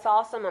 Hey, that's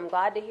awesome. I'm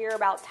glad to hear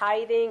about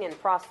tithing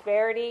and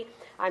prosperity.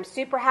 I'm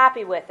super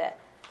happy with it.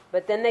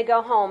 But then they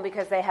go home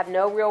because they have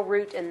no real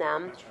root in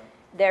them.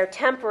 They're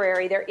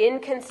temporary. They're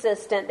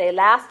inconsistent. They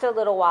last a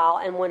little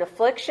while. And when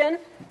affliction,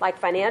 like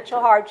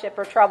financial hardship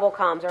or trouble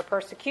comes or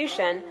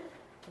persecution,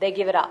 they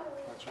give it up.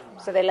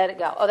 So they let it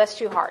go. Oh, that's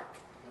too hard.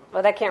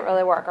 Well, that can't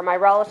really work. Or my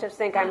relatives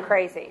think I'm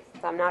crazy,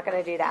 so I'm not going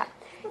to do that.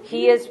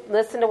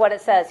 Listen to what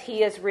it says.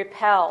 He is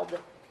repelled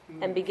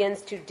and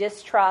begins to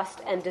distrust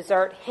and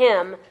desert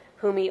him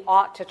whom he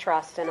ought to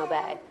trust and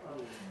obey.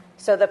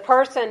 So the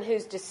person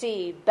who's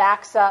deceived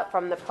backs up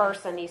from the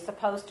person he's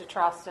supposed to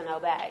trust and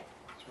obey.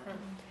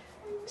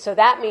 So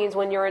that means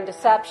when you're in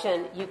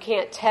deception, you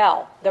can't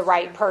tell the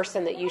right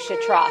person that you should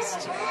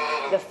trust.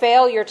 The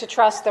failure to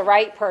trust the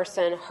right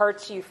person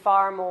hurts you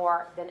far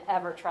more than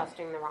ever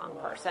trusting the wrong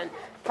person.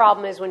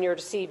 Problem is when you're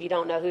deceived, you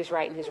don't know who's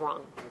right and who's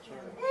wrong.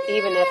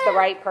 Even if the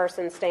right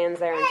person stands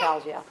there and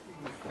tells you.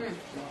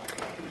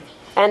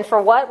 And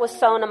for what was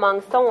sown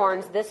among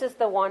thorns, this is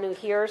the one who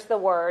hears the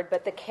word,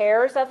 but the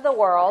cares of the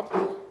world,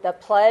 the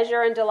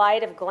pleasure and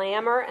delight of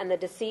glamour, and the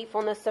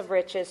deceitfulness of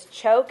riches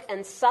choke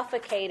and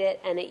suffocate it,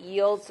 and it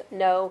yields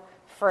no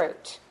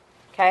fruit.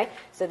 Okay?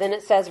 So then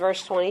it says,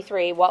 verse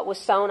 23, what was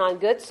sown on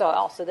good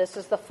soil. So this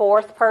is the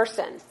fourth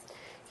person.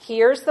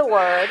 Hears the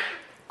word,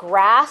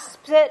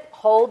 grasps it,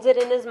 holds it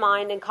in his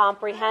mind, and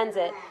comprehends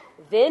it.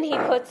 Then he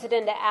puts it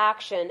into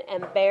action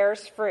and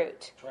bears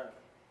fruit.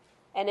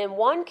 And in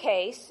one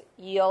case,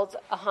 yields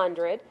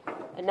 100,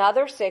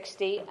 another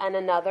 60, and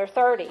another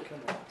 30.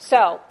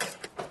 So,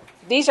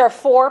 these are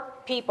 4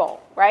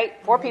 people, right?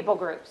 4 people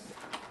groups.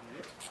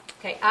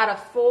 Okay, out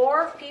of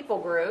 4 people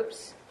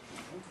groups,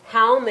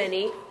 how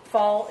many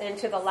fall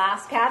into the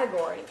last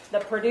category, the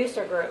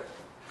producer group?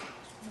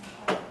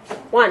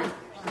 1.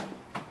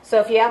 So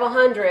if you have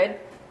 100,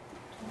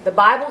 the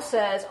Bible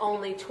says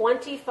only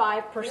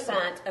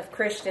 25% of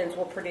Christians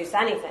will produce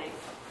anything.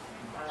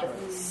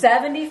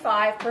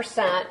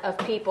 75% of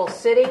people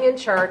sitting in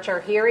church or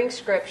hearing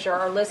scripture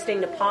or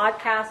listening to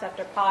podcast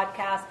after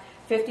podcast,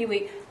 50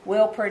 weeks,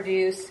 will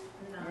produce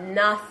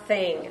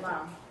nothing.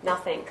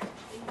 Nothing.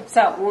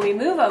 So when we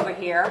move over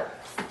here,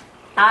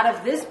 out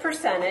of this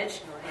percentage,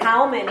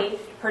 how many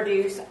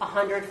produce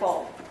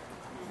 100-fold?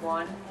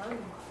 1.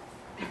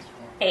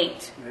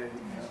 8.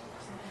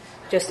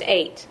 Just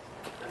 8.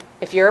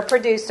 If you're a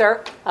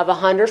producer of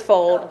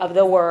 100-fold of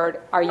the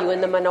word, are you in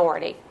the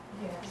minority?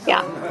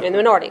 Yeah, you're in the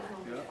minority.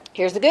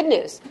 Here's the good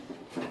news.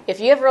 If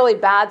you have really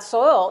bad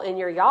soil in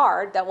your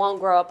yard that won't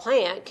grow a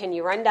plant, can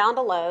you run down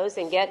to Lowe's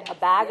and get a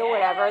bag or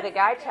whatever the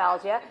guy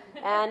tells you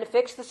and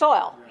fix the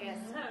soil? Yes.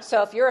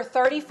 So if you're a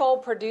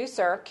 30-fold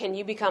producer, can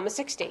you become a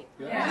 60?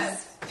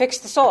 Yes. Fix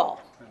the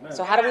soil.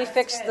 So how do we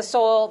fix the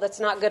soil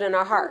that's not good in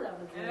our heart?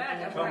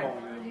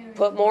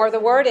 Put more of the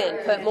word in.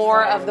 Put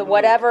more of the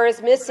whatever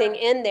is missing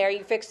in there.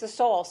 You fix the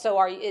soil.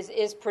 So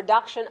is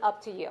production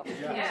up to you?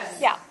 Yes.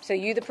 Yeah. So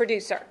you the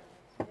producer.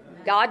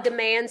 God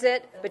demands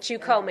it, but you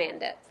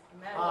command it.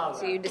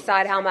 So you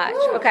decide how much.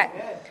 Okay.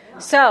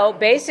 So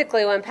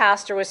basically when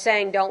Pastor was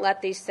saying don't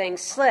let these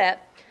things slip,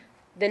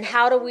 then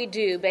how do we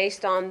do,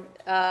 based on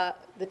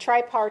the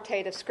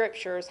tripartite of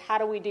scriptures, how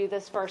do we do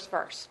this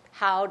verse?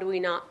 How do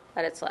we not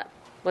let it slip?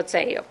 What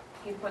say you?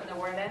 Keep putting the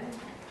word in.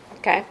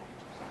 Okay.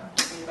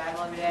 Read the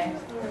Bible every day.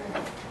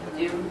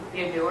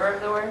 Be a doer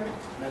of the word.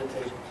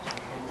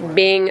 Meditation.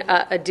 Being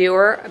a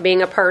doer,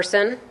 being a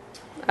person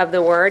of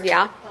the word,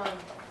 yeah.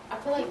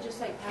 I feel like just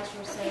like Pastor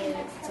was saying,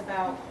 it's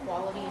about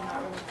quality and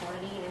not really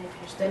quantity. And if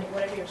you're studying,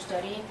 whatever you're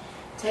studying,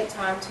 take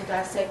time to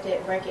dissect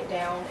it, break it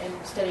down,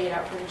 and study it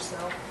out for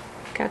yourself.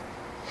 Okay.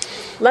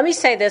 Let me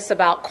say this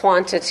about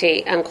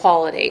quantity and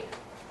quality.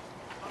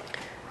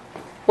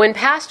 When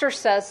Pastor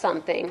says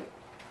something,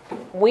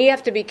 we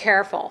have to be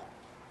careful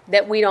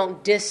that we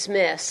don't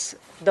dismiss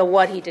the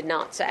what he did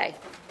not say.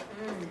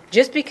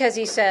 Just because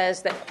he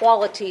says that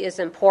quality is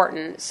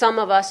important, some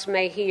of us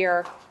may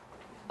hear,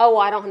 oh,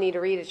 I don't need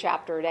to read a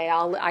chapter a day.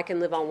 I can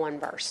live on one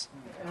verse.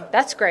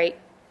 That's great.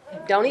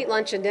 Don't eat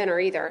lunch and dinner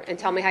either and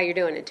tell me how you're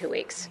doing in 2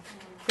 weeks.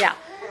 Yeah.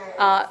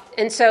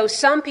 And so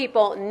some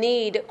people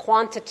need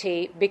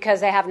quantity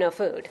because they have no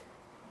food.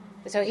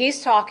 So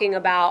he's talking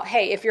about,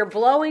 hey, if you're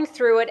blowing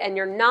through it and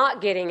you're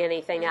not getting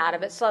anything out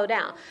of it, slow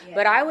down.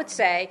 But I would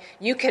say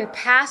you can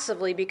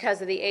passively,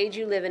 because of the age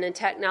you live in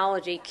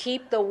technology,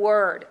 keep the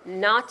word,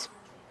 not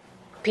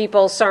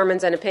people's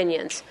sermons and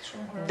opinions.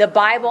 The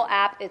Bible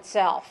app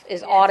itself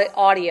is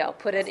audio.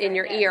 Put it in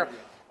your ear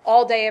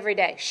all day, every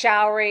day.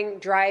 Showering,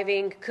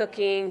 driving,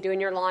 cooking, doing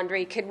your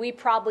laundry. Could we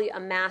probably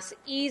amass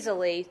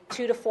easily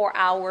 2 to 4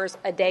 hours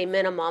a day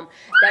minimum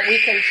that we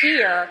can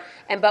hear,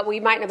 but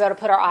we might not be able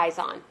to put our eyes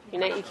on. You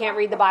know, you can't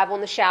read the Bible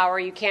in the shower.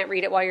 You can't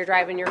read it while you're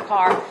driving your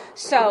car.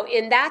 So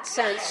in that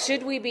sense,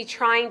 should we be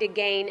trying to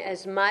gain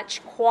as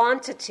much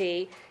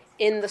quantity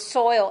in the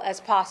soil as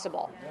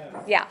possible?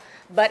 Yeah.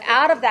 But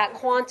out of that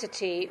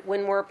quantity,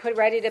 when we're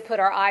ready to put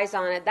our eyes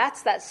on it,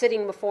 that's that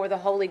sitting before the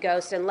Holy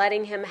Ghost and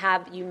letting him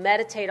have you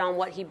meditate on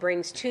what he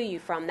brings to you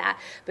from that.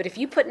 But if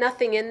you put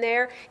nothing in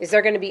there, is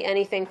there going to be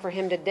anything for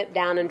him to dip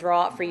down and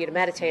draw up for you to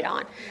meditate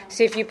on?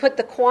 See, if you put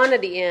the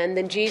quantity in,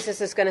 then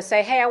Jesus is going to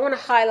say, hey, I want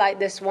to highlight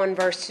this one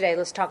verse today.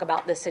 Let's talk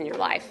about this in your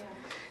life.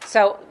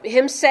 So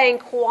him saying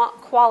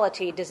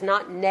quality does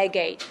not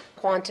negate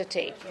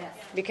quantity,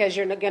 because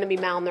you're going to be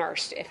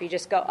malnourished if you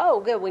just go,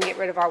 oh, good, we can get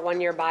rid of our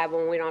 1-year Bible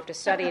and we don't have to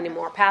study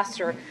anymore.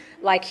 Pastor,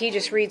 like he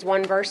just reads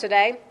 1 verse a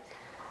day.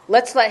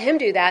 Let's let him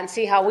do that and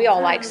see how we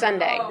all like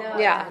Sunday.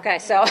 Yeah, okay,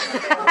 so.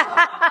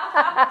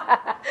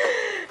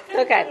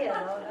 Okay.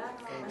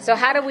 So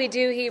how do we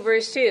do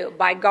Hebrews 2?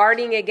 By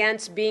guarding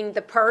against being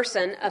the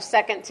person of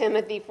 2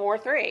 Timothy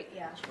 4:3.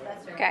 Yeah,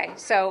 that's right. Okay,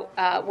 so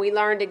we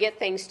learn to get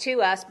things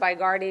to us by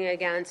guarding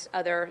against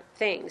other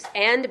things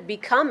and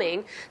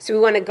becoming. So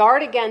we want to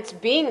guard against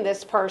being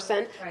this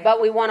person, Right.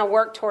 but we want to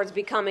work towards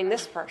becoming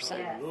this person.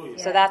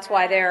 Yes. So that's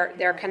why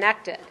they're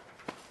connected.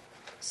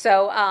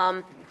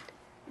 So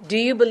do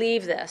you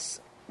believe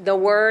this? The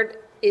Word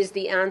is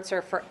the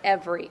answer for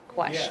every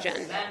question.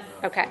 Yes.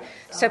 Okay,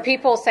 so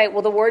people say,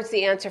 well, the Word's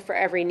the answer for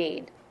every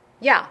need.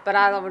 Yeah, but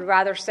I would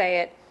rather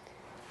say it,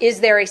 is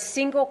there a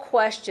single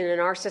question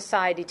in our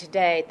society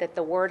today that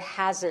the Word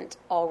hasn't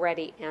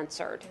already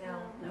answered?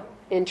 No.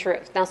 In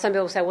truth. Now, some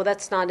people say, well,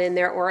 that's not in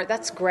there, or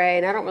that's gray,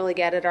 and I don't really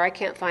get it, or I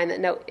can't find it.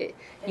 No,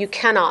 you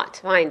cannot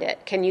find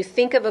it. Can you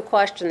think of a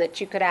question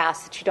that you could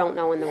ask that you don't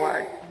know in the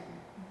Word?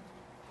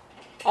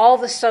 All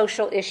the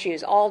social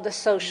issues, all the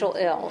social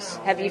ills.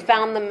 Have you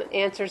found the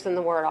answers in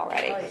the Word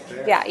already?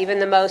 Yeah, even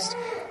the most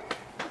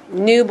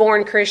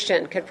newborn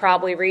Christian could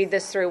probably read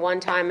this through one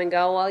time and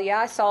go, well, yeah,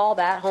 I saw all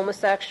that.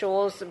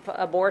 Homosexuals,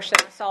 abortion,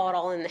 I saw it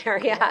all in there.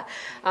 Yeah,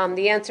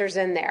 the answer's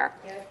in there.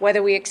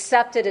 Whether we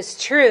accept it as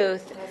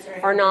truth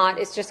or not,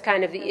 it's just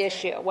kind of the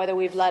issue. Whether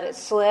we've let it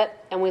slip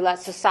and we let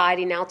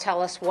society now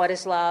tell us what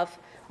is love,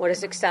 what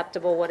is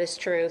acceptable, what is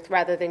truth,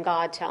 rather than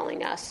God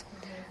telling us.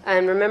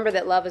 And remember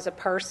that love is a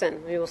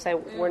person. We will say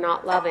we're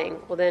not loving.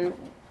 Well, then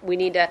we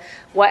need to...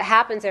 What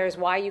happens there is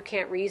why you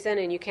can't reason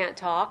and you can't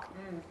talk,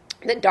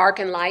 that dark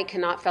and light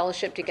cannot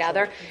fellowship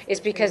together,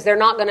 is because they're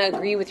not going to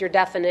agree with your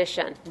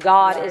definition.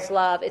 God is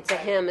love. It's a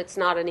him. It's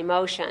not an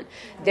emotion.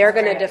 They're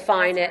going to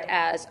define it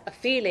as a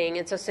feeling.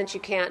 And so since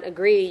you can't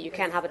agree, you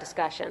can't have a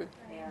discussion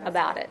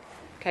about it.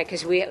 Okay,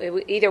 because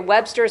we either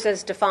Webster's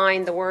has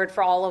defined the word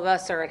for all of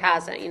us, or it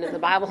hasn't. You know, the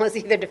Bible has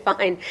either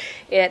defined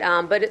it,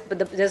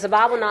 does the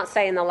Bible not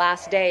say in the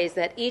last days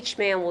that each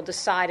man will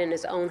decide in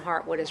his own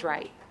heart what is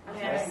right?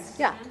 Yes.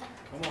 Yeah.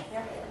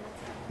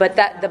 But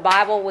that the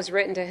Bible was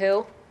written to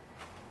who?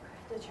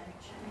 The church.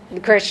 The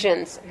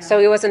Christians. So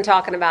he wasn't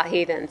talking about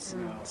heathens.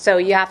 So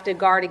you have to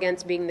guard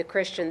against being the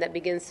Christian that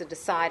begins to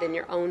decide in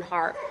your own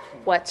heart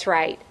what's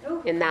right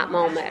in that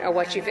moment, or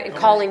what you're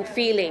calling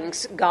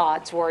feelings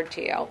God's word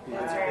to you.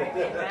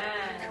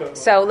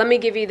 So let me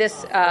give you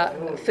this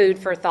food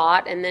for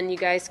thought, and then you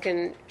guys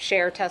can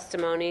share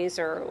testimonies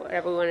or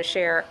whatever we want to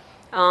share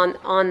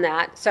on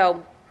that.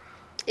 So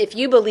if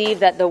you believe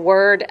that the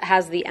Word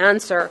has the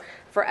answer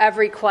for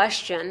every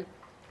question,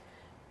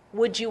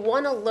 would you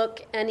want to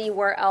look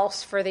anywhere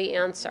else for the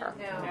answer?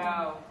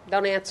 No.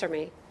 Don't answer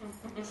me.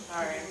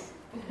 Sorry.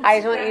 I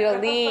just want you to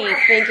leave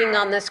thinking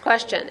on this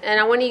question. And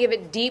I want you to give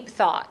it deep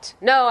thought.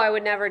 No, I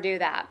would never do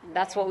that.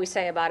 That's what we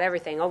say about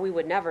everything. Oh, we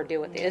would never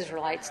do what the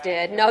Israelites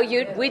did. No,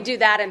 we'd do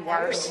that and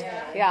worse.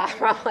 Yeah,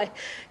 probably.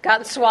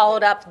 Got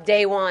swallowed up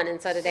day 1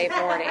 instead of day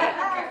 40.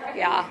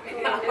 Yeah.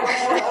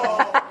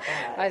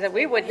 I said,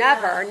 we would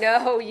never.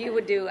 No, you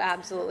would do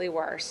absolutely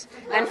worse.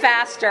 And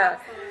faster.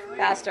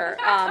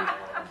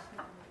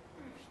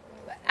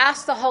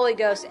 Ask the Holy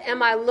Ghost,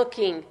 am I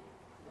looking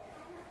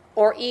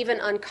or even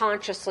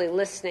unconsciously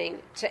listening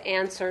to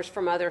answers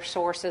from other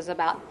sources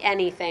about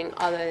anything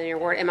other than your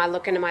word? Am I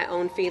looking to my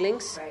own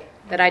feelings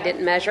that I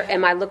didn't measure?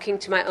 Am I looking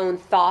to my own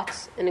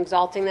thoughts and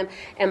exalting them?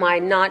 Am I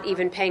not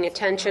even paying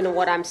attention to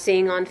what I'm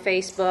seeing on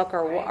Facebook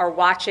or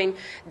watching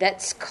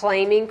that's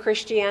claiming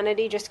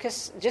Christianity? Just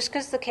because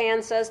the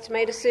can says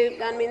tomato soup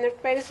doesn't mean there's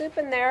tomato soup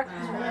in there.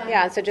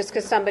 Yeah, so just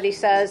because somebody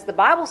says, the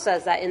Bible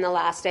says that in the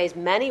last days,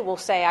 many will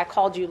say, I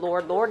called you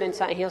Lord, Lord, and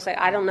he'll say,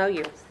 I don't know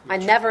you. I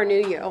never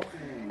knew you.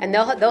 And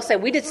they'll say,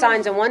 we did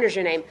signs and wonders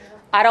in your name.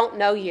 I don't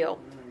know you.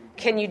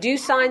 Can you do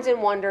signs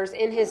and wonders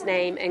in his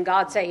name and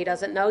God say he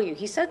doesn't know you?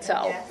 He said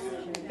so.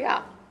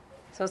 Yeah.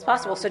 So it's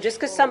possible. So just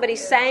because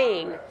somebody's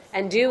saying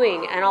and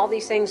doing and all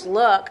these things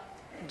look,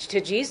 to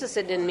Jesus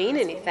it didn't mean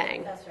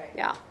anything. That's right.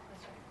 Yeah.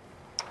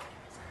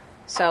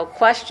 So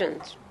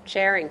questions,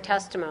 sharing,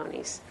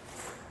 testimonies.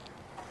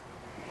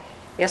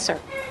 Yes, sir.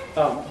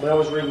 When I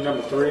was reading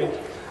number 3,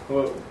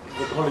 what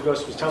the Holy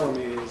Ghost was telling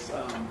me is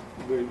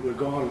we're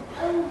going,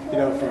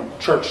 from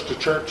church to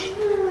church.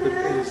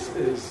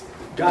 Is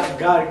God?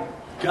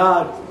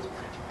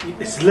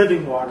 It's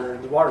living water,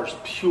 and the water is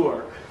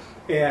pure.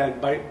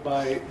 And by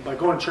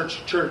going church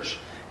to church,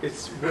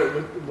 it's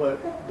what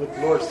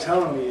the Lord's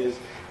telling me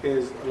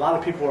is a lot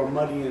of people are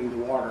muddying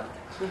the water,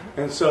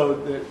 and so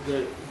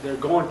they're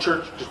going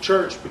church to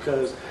church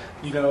because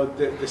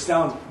the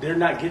sound, they're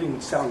not getting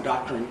sound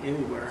doctrine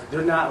anywhere.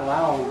 They're not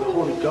allowing the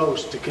Holy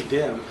Ghost to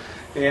condemn.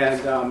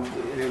 And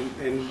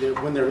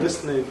when they're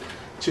listening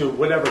to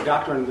whatever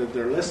doctrine that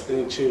they're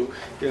listening to,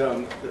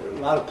 a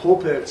lot of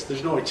pulpits,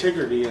 there's no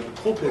integrity in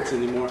the pulpits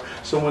anymore.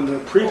 So when they're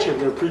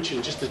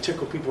preaching just to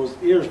tickle people's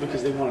ears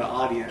because they want an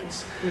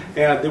audience.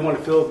 And they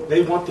want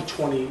the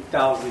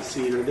 20,000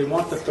 seater, they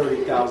want the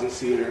 30,000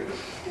 seater,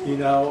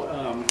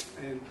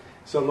 and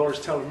so the Lord's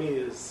telling me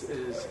is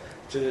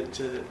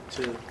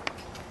to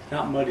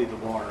not muddy the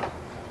water.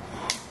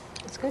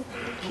 That's good.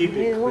 Keep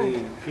it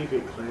clean. Keep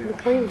it clean.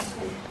 Clean.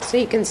 So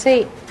you can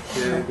see.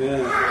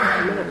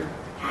 Yeah.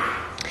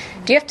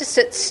 Do you have to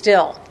sit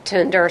still to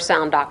endure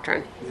sound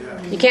doctrine?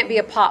 Yeah. You can't be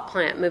a pot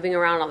plant moving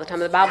around all the time.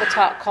 The Bible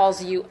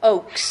calls you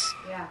oaks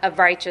of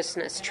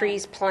righteousness,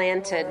 trees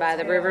planted by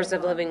the rivers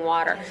of living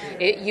water.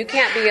 You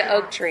can't be an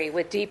oak tree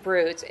with deep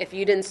roots if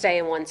you didn't stay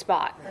in one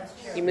spot.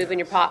 You move in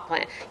your pot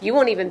plant. You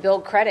won't even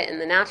build credit in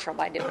the natural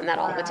by doing that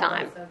all the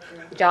time.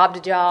 Job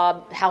to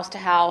job, house to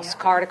house,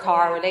 car to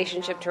car,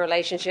 relationship to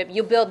relationship.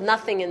 You build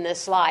nothing in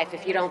this life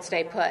if you don't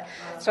stay put.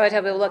 So I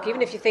tell people, look,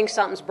 even if you think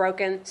something's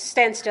broken,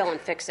 stand still and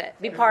fix it.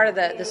 Be part of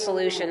the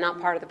solution, not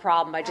part of the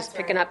problem, by just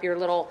picking up your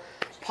little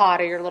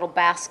pot or your little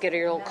basket or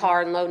your little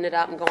car and loading it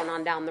up and going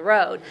on down the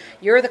road.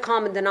 You're the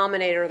common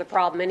denominator of the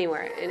problem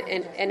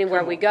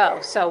anywhere we go.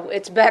 So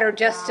it's better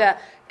just to,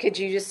 could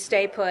you just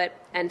stay put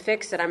and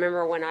fix it? I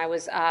remember when I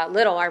was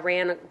little, I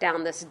ran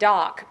down this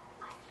dock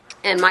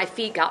and my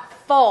feet got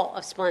full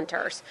of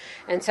splinters.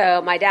 And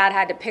so my dad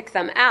had to pick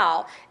them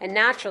out, and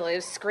naturally I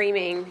was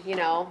screaming,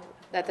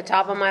 at the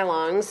top of my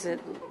lungs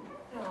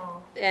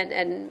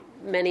and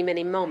many,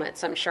 many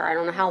moments, I'm sure. I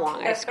don't know how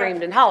long I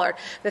screamed and hollered.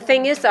 The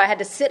thing is, though, I had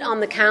to sit on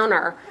the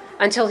counter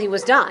until he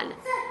was done.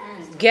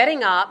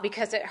 Getting up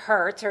because it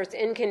hurts or it's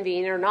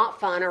inconvenient or not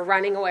fun or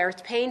running away or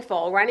it's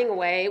painful, running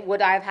away,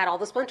 would I have had all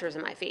the splinters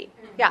in my feet?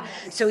 Yeah.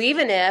 So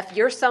even if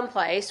you're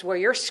someplace where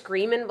you're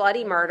screaming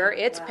bloody murder,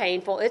 it's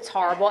painful, it's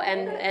horrible,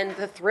 and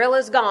the thrill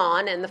is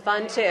gone and the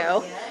fun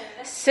too,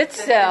 sit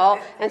still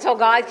until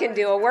God can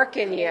do a work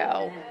in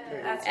you.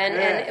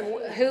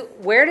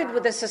 Where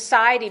did the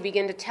society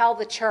begin to tell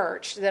the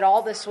church that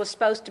all this was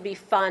supposed to be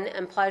fun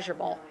and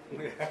pleasurable?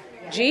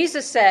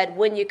 Jesus said,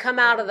 when you come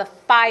out of the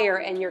fire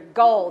and you're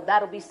gold,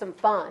 that'll be some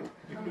fun.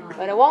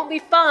 But it won't be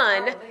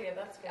fun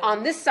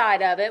on this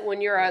side of it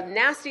when you're a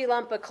nasty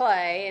lump of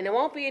clay, and it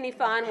won't be any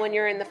fun when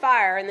you're in the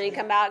fire, and then you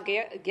come out,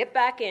 get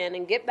back in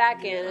and get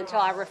back in until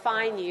I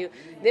refine you.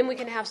 Then we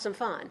can have some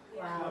fun.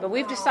 But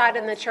we've decided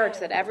in the church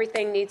that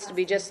everything needs to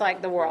be just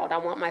like the world. I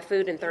want my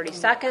food in 30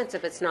 seconds.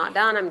 If it's not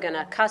done, I'm going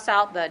to cuss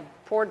out the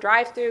poor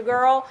drive-through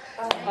girl.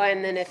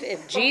 And then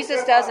if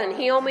Jesus doesn't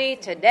heal me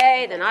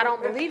today, then I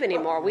don't believe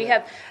anymore. We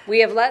have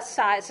let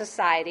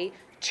society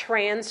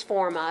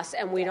transform us,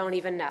 and we don't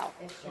even know.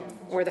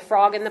 We're the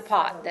frog in the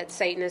pot that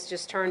Satan has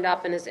just turned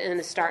up and is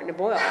starting to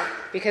boil,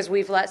 because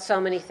we've let so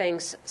many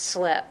things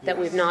slip that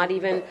we've not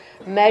even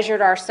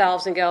measured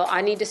ourselves and go,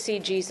 I need to see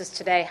Jesus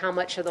today, how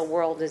much of the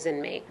world is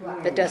in me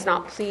that does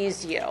not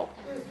please you,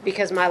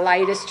 because my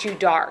light is too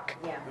dark.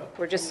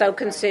 We're just so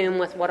consumed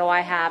with what do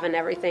I have and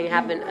everything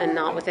happen, and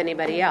not with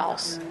anybody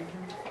else.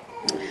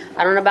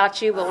 I don't know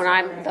about you, but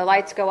when the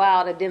lights go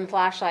out, a dim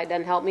flashlight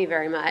doesn't help me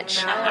very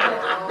much.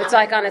 It's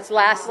like on its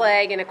last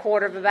leg and a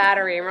quarter of a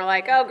battery, and we're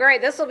like, oh,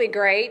 great, this will be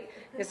great.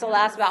 This will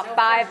last about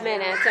 5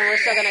 minutes, and we're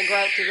still going to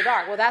grope through the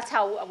dark. Well, that's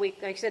how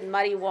like I said,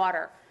 muddy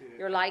water.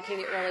 Your light can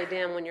get really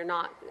dim when you're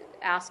not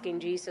asking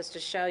Jesus to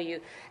show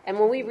you. And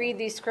when we read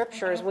these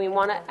scriptures, we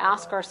want to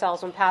ask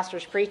ourselves, when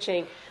pastor's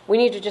preaching, we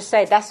need to just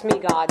say, that's me,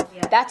 God.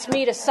 That's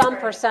me to some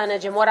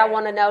percentage, and what I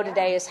want to know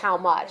today is how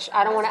much.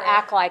 I don't want to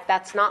act like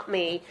that's not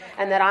me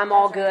and that I'm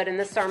all good and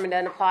this sermon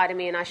doesn't apply to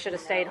me and I should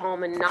have stayed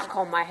home and not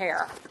combed my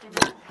hair.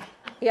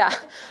 Yeah,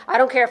 I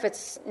don't care if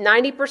it's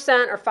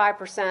 90% or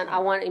 5%. I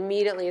want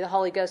immediately the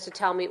Holy Ghost to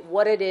tell me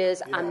what it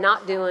is I'm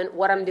not doing,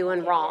 what I'm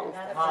doing wrong.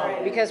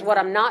 Because what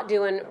I'm not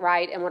doing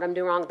right and what I'm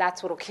doing wrong,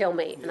 that's what will kill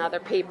me and other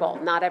people,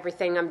 not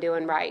everything I'm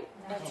doing right.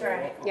 That's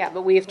right. Yeah,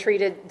 but we have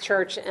treated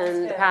church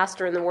and the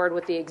pastor and the word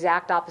with the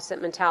exact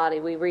opposite mentality.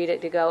 We read it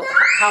to go,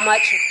 how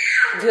much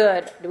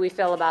good do we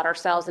feel about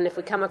ourselves? And if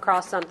we come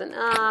across something,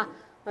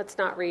 let's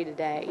not read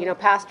today.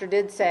 Pastor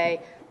did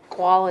say,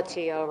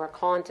 quality over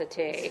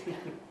quantity.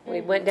 We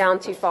went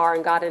down too far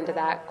and got into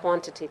that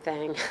quantity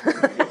thing.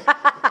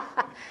 I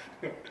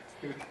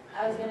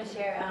was going to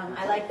share,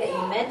 I like that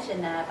you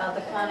mentioned that about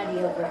the quantity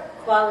over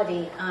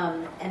quality,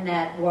 and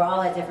that we're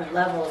all at different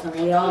levels, and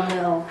we all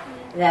know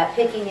that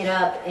picking it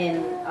up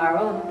in our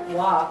own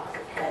walk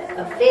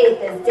of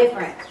faith is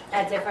different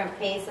at different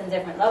pace and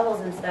different levels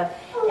and stuff.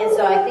 And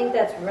so I think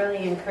that's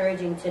really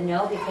encouraging to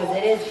know, because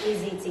it is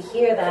easy to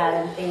hear that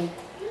and think,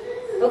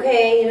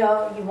 okay, you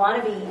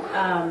want to be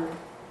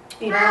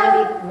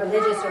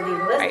religious or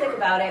legalistic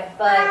about it,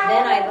 but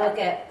then I look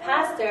at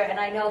Pastor and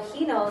I know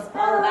he knows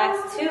all of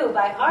Acts 2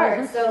 by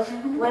heart. So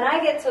when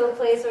I get to a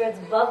place where it's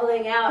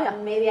bubbling out,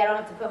 and maybe I don't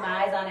have to put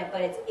my eyes on it,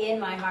 but it's in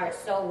my heart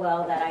so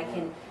well that I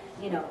can,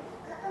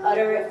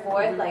 utter it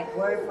forth like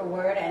word for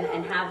word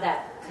and have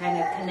that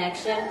kind of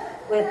connection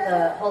with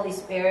the Holy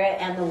Spirit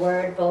and the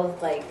Word, both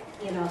so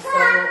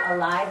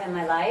alive in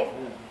my life,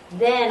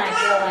 then I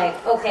feel like,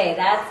 okay,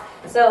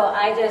 so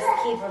I just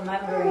keep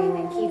remembering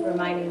and keep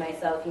reminding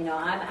myself, I'm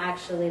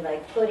actually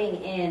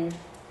putting in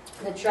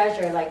the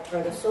treasure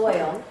for the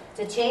soil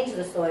to change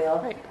the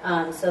soil,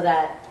 so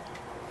that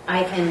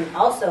I can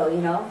also,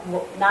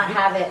 not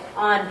have it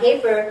on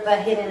paper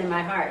but hidden in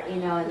my heart,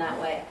 in that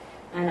way.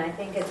 And I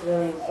think it's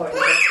really important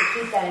just to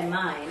keep that in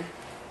mind,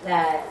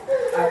 that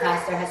our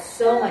pastor has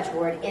so much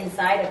word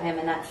inside of him,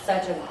 and that's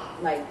such a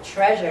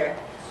treasure,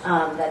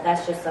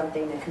 that's just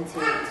something to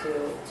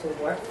continue to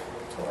work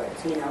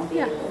towards, being able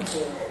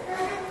to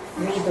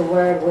read the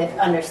word with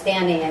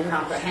understanding and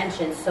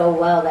comprehension so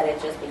well that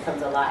it just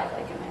becomes alive,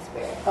 like in my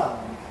spirit.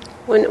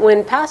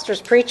 When Pastor's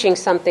preaching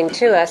something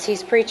to us,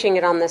 he's preaching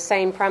it on the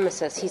same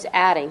premises. He's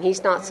adding.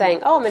 He's not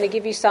saying, "Oh, I'm going to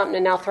give you something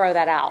and now throw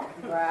that out."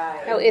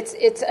 Right. No, it's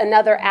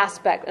another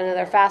aspect,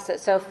 another facet.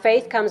 So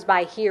faith comes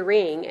by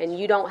hearing, and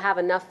you don't have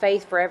enough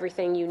faith for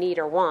everything you need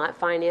or want,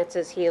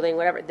 finances, healing,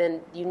 whatever, then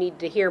you need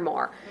to hear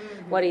more.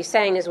 Mm-hmm. What he's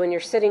saying is when you're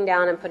sitting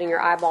down and putting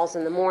your eyeballs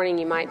in the morning,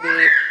 you might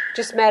be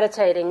just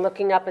meditating,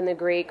 looking up in the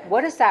Greek.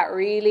 What does that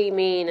really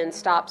mean? And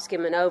stop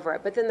skimming over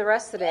it. But then the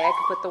rest of the day, I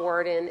could put the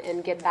word in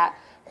and get that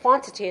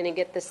quantity in and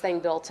get this thing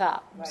built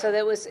up. Right. So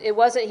it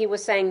wasn't he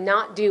was saying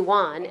not do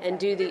one and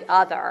do the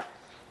other.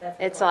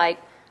 It's like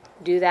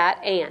do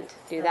that and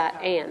do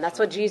that and. That's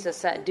what Jesus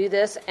said. Do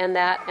this and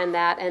that and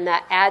that and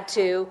that. Add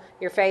to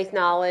your faith,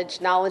 knowledge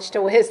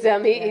to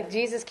wisdom.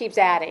 Jesus keeps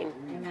adding.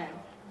 Amen.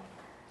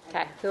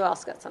 Okay, who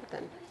else got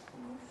something?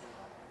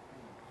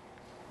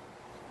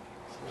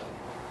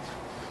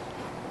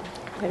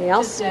 Anybody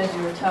else? Just as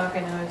you were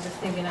talking, I was just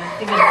thinking, the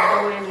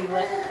way we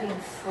let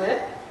things slip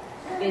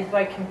is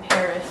by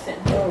comparison.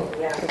 Oh,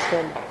 yeah. That's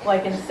good.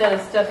 Like instead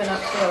of stepping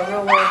up to the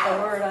ruler of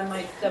the word, I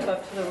might step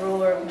up to the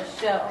ruler of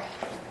Michelle.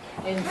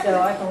 And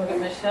so I can look at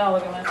Michelle,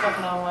 look at myself,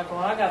 and I'm like, well,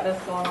 I got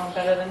this going on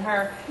better than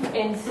her.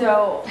 And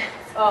so,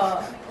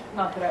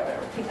 not that I would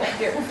ever think that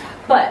here,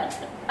 but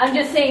I'm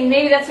just saying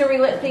maybe that's where we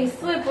let things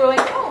slip. We're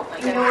like, oh,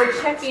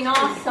 we're checking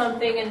off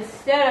something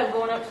instead of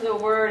going up to the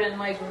word and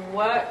like,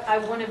 what? I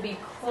want to be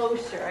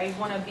closer. I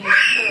want to be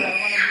sure. I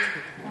want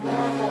to be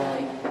more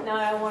holy. Now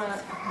I want to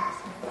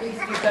at least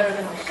be better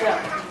than Michelle.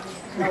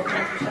 No,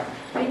 not Michelle.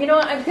 But you know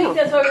what? I think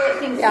that's why we let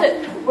things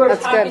slip. We're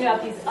talking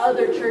about these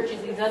other churches,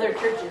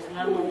 and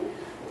I'm like,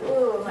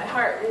 oh, my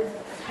heart is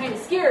kind of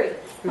scary.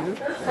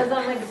 Because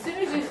I'm like, as soon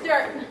as you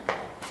start,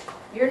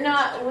 you're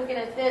not looking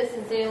at this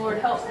and saying, Lord,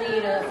 help me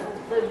to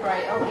live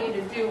right, help me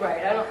to do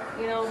right. I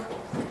don't,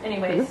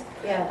 anyways.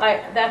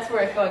 That's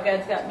where I feel like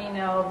God's got me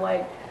now of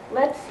like,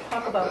 let's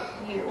talk about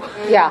you.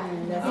 Yeah.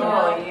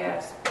 Oh,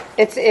 yes.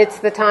 It's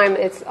the time.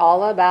 It's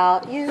all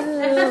about you.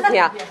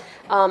 Yeah.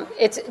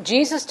 It's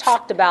Jesus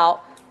talked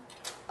about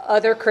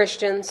other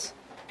Christians,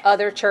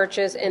 other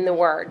churches in the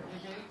Word.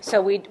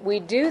 So we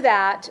do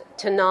that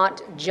to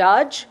not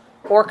judge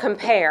or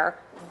compare,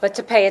 but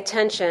to pay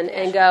attention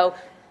and go,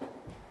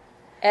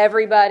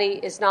 everybody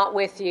is not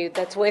with you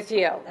that's with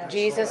you.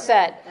 Jesus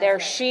said,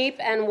 there's sheep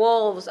and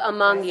wolves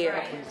among you.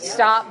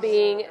 Stop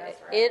being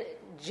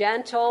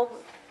gentle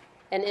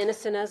and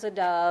innocent as a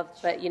dove,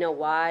 but,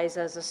 wise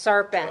as a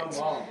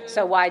serpent.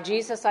 So why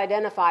Jesus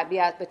identified,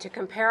 but to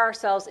compare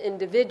ourselves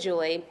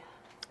individually,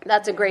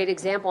 that's a great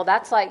example.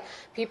 That's like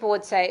people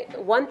would say,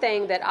 one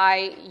thing that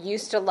I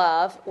used to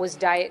love was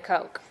Diet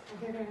Coke.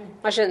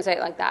 I shouldn't say it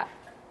like that.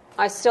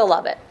 I still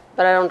love it,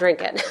 but I don't drink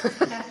it.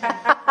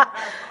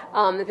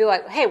 They'd be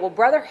like, hey, well,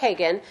 Brother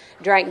Hagin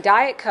drank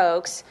Diet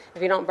Cokes.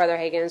 If you don't, Brother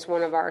Hagin is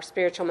one of our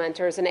spiritual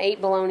mentors, and ate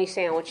bologna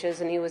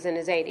sandwiches, and he was in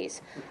his 80s.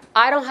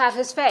 I don't have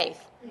his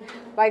faith.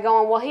 By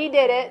going, well, he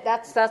did it.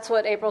 That's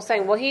what April's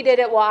saying. Well, he did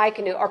it. Well, I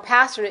can do it. Or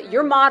pastor it.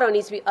 Your motto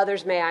needs to be,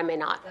 others may, I may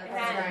not.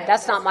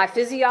 That's not my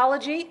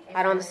physiology.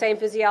 I don't have the same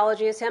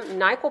physiology as him.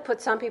 NyQuil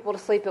puts some people to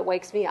sleep. It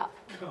wakes me up.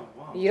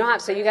 You don't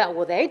have, so you got,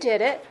 well, they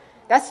did it.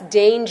 That's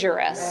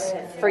dangerous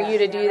for you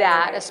to do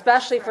that,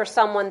 especially for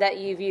someone that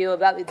you view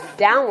about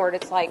downward.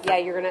 It's like,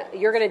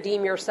 you're gonna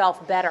deem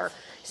yourself better,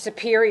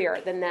 superior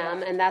than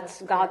them, and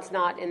God's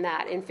not in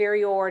that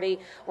inferiority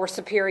or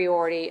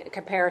superiority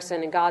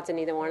comparison, and God's in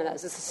either one of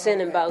those. It's a sin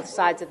in both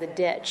sides of the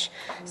ditch.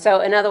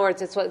 So, in other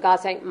words, it's what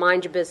God's saying: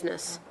 mind your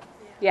business.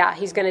 Yeah,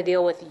 he's going to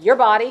deal with your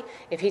body.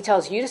 If he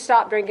tells you to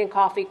stop drinking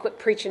coffee, quit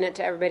preaching it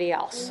to everybody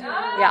else.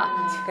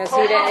 Yeah, because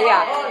he did.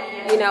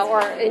 Yeah,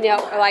 or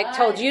like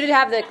told you to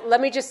have the. Let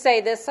me just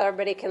say this, so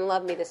everybody can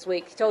love me this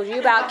week. He told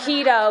you about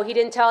keto. He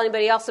didn't tell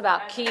anybody else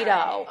about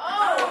keto.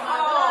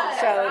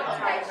 So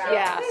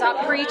yeah,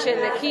 stop preaching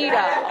the keto.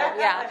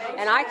 Yeah,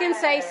 and I can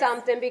say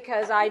something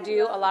because I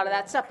do a lot of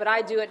that stuff, but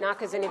I do it not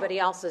because anybody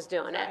else is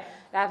doing it.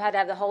 I've had to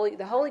have the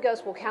Holy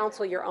Ghost will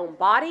counsel your own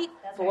body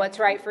for what's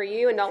right for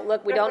you, and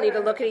we don't need to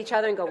look at each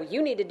other and go, well,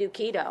 you need to do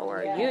keto,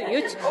 or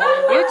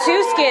you're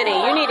too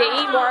skinny, you need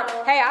to eat more.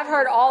 Hey, I've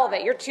heard all of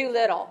it. You're too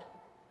little.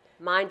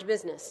 Mind your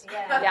business.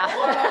 Yeah.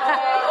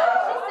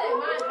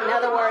 In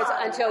other words,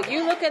 until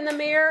you look in the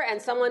mirror and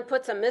someone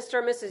puts a Mr.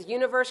 or Mrs.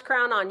 Universe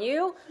crown on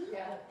you,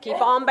 keep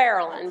on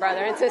barreling,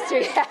 brother and sister.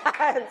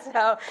 Yeah.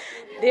 So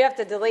you have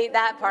to delete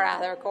that part out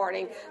of the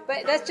recording.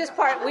 But that's just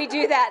part. We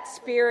do that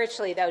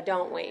spiritually, though,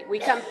 don't we? We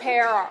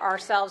compare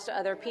ourselves to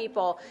other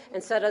people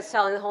instead of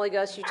telling the Holy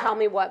Ghost, you tell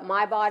me what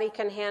my body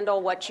can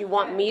handle, what you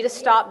want me to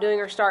stop doing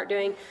or start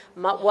doing,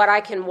 what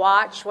I can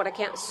watch, what I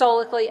can't,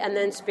 solically, and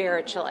then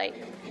spiritually.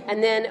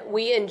 And then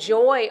we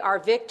enjoy our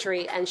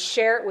victory and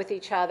share it with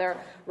each other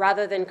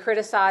rather than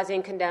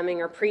criticizing, condemning,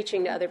 or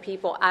preaching to other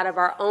people out of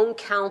our own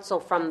counsel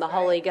from the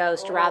Holy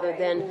Ghost, rather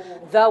than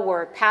the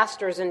Word.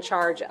 Pastors in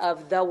charge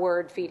of the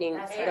Word feeding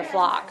the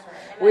flock.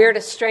 We are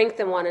to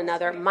strengthen one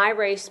another. My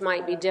race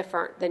might be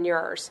different than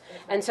yours.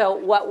 And so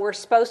what we're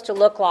supposed to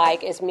look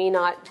like is me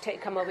not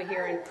come over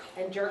here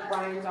and jerk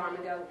Brian's arm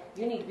and go,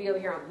 you need to be over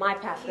here on my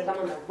path because I'm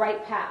on the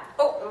right path.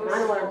 Oh, I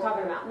know what I'm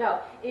talking about. No,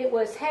 it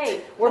was,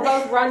 hey, we're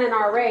both running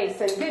our race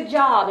and good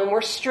job, and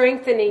we're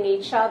strengthening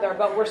each other,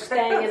 but we're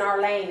staying in our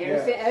lane.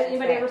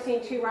 Anybody ever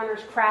seen two runners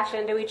crash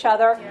into each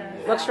other?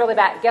 Looks really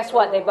bad. Guess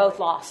what? They both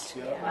lost.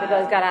 They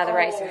both got out of the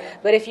race.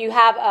 But if you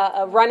have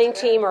a running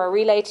team or a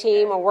relay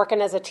team or working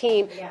as a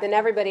team, then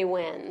everybody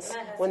wins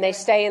when they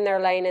stay in their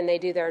lane and they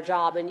do their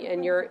job, and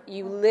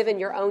you live in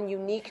your own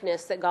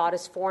uniqueness that God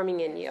is forming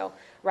in you,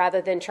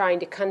 rather than trying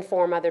to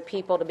conform other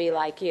people to be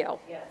like you.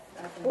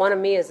 One of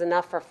me is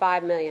enough for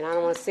 5 million. I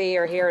don't want to see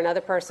or hear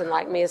another person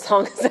like me as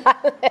long as I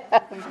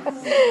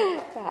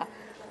live.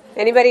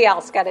 Anybody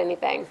else got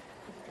anything?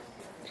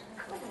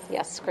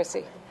 Yes,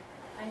 Chrissy.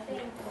 I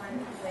think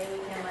one way we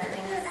can let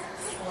things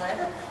slip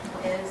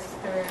is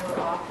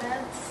through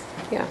offense.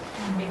 Yeah.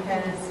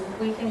 Because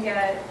we can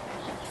get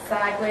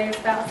sideways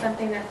about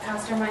something that the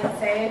pastor might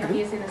say. I'm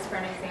using this for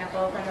an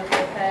example from the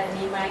pulpit, and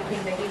you might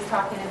think that he's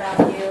talking about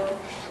you,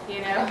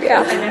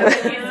 Yeah. I know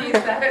that he's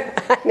used that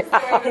story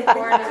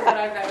before, and but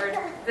I've never,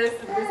 this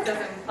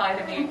doesn't apply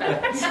to me,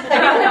 but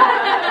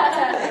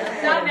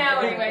not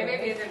now anyway.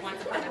 Maybe it did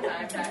once upon a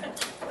time,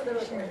 but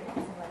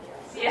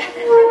yeah.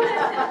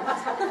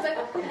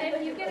 But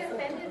if you get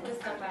offended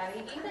with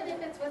somebody, even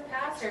if it's with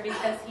pastor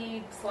because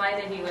he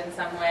slighted you in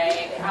some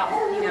way,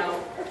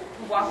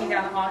 walking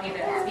down the hall, he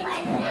didn't speak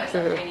to you or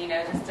something,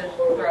 just to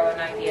throw an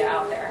idea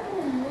out there.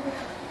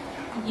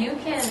 You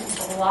can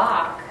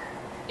block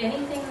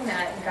anything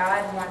that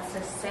God wants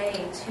to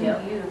say to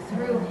you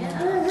through him.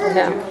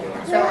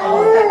 Yeah. So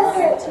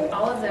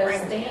all of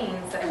those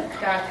things that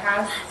God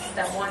has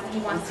he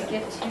wants to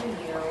get to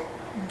you,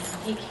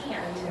 he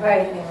can't.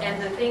 Right.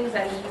 And the things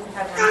that you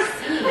have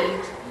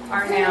received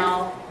are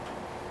now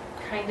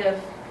kind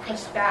of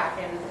pushed back,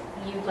 and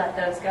you let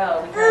those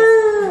go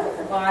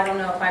because, well, I don't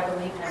know if I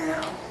believe him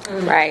now.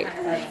 Right.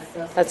 Kind of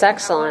thing. That's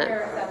excellent. I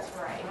wonder if that's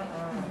right.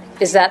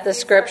 Is that the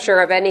scripture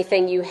of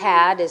anything you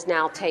had is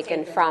now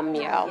taken from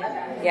you?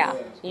 Yeah.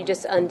 You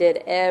just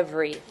undid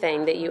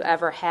everything that you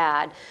ever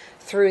had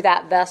through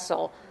that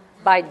vessel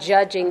by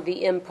judging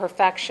the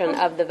imperfection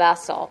of the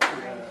vessel.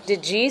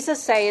 Did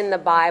Jesus say in the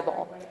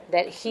Bible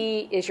that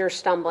he is your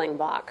stumbling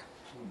block?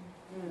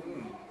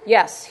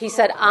 Yes, he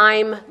said,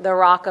 I'm the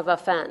rock of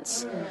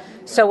offense.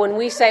 So when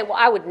we say, well,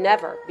 I would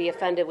never be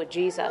offended with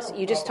Jesus,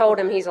 you just told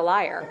him he's a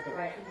liar.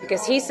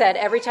 Because he said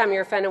every time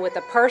you're offended with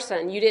a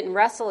person, you didn't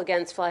wrestle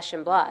against flesh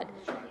and blood.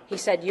 He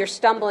said, you're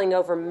stumbling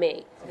over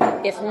me.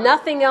 If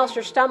nothing else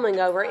you're stumbling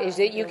over is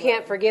that you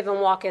can't forgive and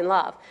walk in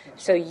love.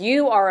 So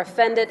you are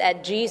offended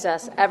at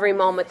Jesus every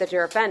moment that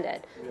you're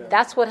offended.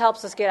 That's what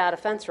helps us get out of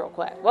offense real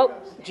quick. Well,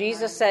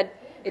 Jesus said,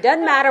 it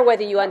doesn't matter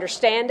whether you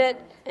understand it,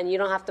 and you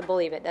don't have to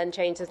believe it. It doesn't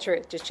change the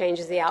truth. It just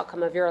changes the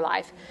outcome of your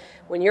life.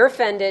 When you're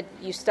offended,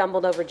 you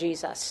stumbled over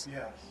Jesus.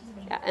 Yes.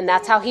 Yeah, and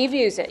that's how he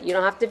views it. You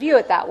don't have to view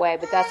it that way,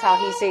 but that's how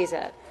he sees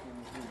it.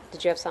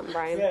 Did you have something,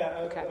 Brian? Yeah,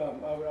 Okay.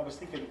 I was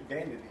thinking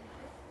vanity.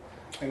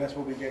 And that's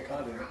what we get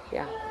caught in.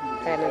 Yeah,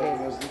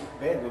 vanity.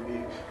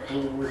 Vanity.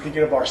 We're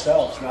thinking of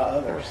ourselves, not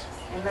others.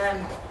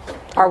 Amen.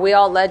 Are we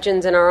all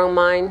legends in our own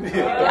mind?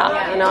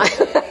 Yeah. You know.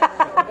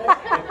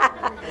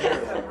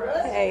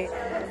 Hey.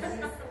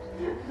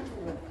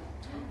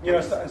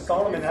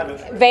 Solomon had a...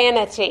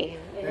 Vanity.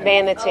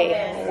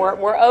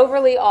 We're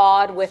overly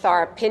awed with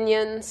our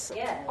opinions,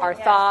 our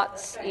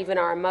thoughts, even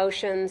our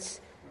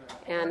emotions.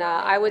 And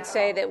I would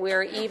say that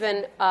we're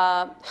even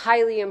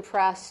highly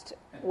impressed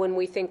when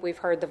we think we've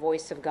heard the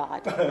voice of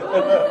God.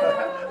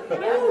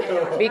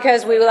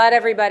 Because we let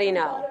everybody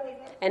know.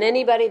 And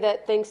anybody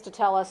that thinks to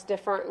tell us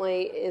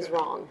differently is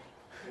wrong.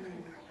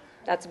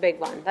 That's a big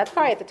one. That's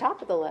probably at the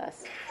top of the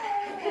list.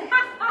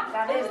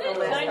 That is the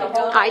list.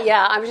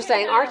 Yeah, I'm just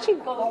saying, aren't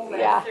you?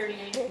 Yeah.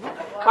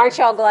 Aren't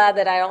y'all glad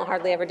that I don't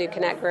hardly ever do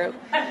Connect Group?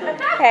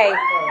 Hey,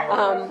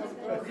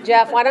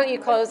 Jeff, why don't you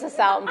close us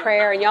out in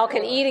prayer, and y'all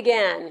can eat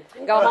again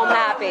and go home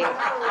happy.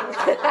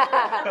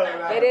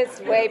 It is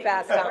way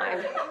past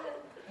time.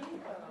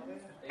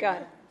 Go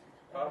ahead.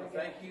 Father,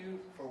 thank you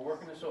for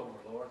working us over,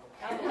 Lord.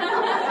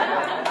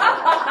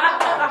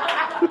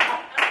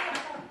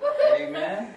 Amen.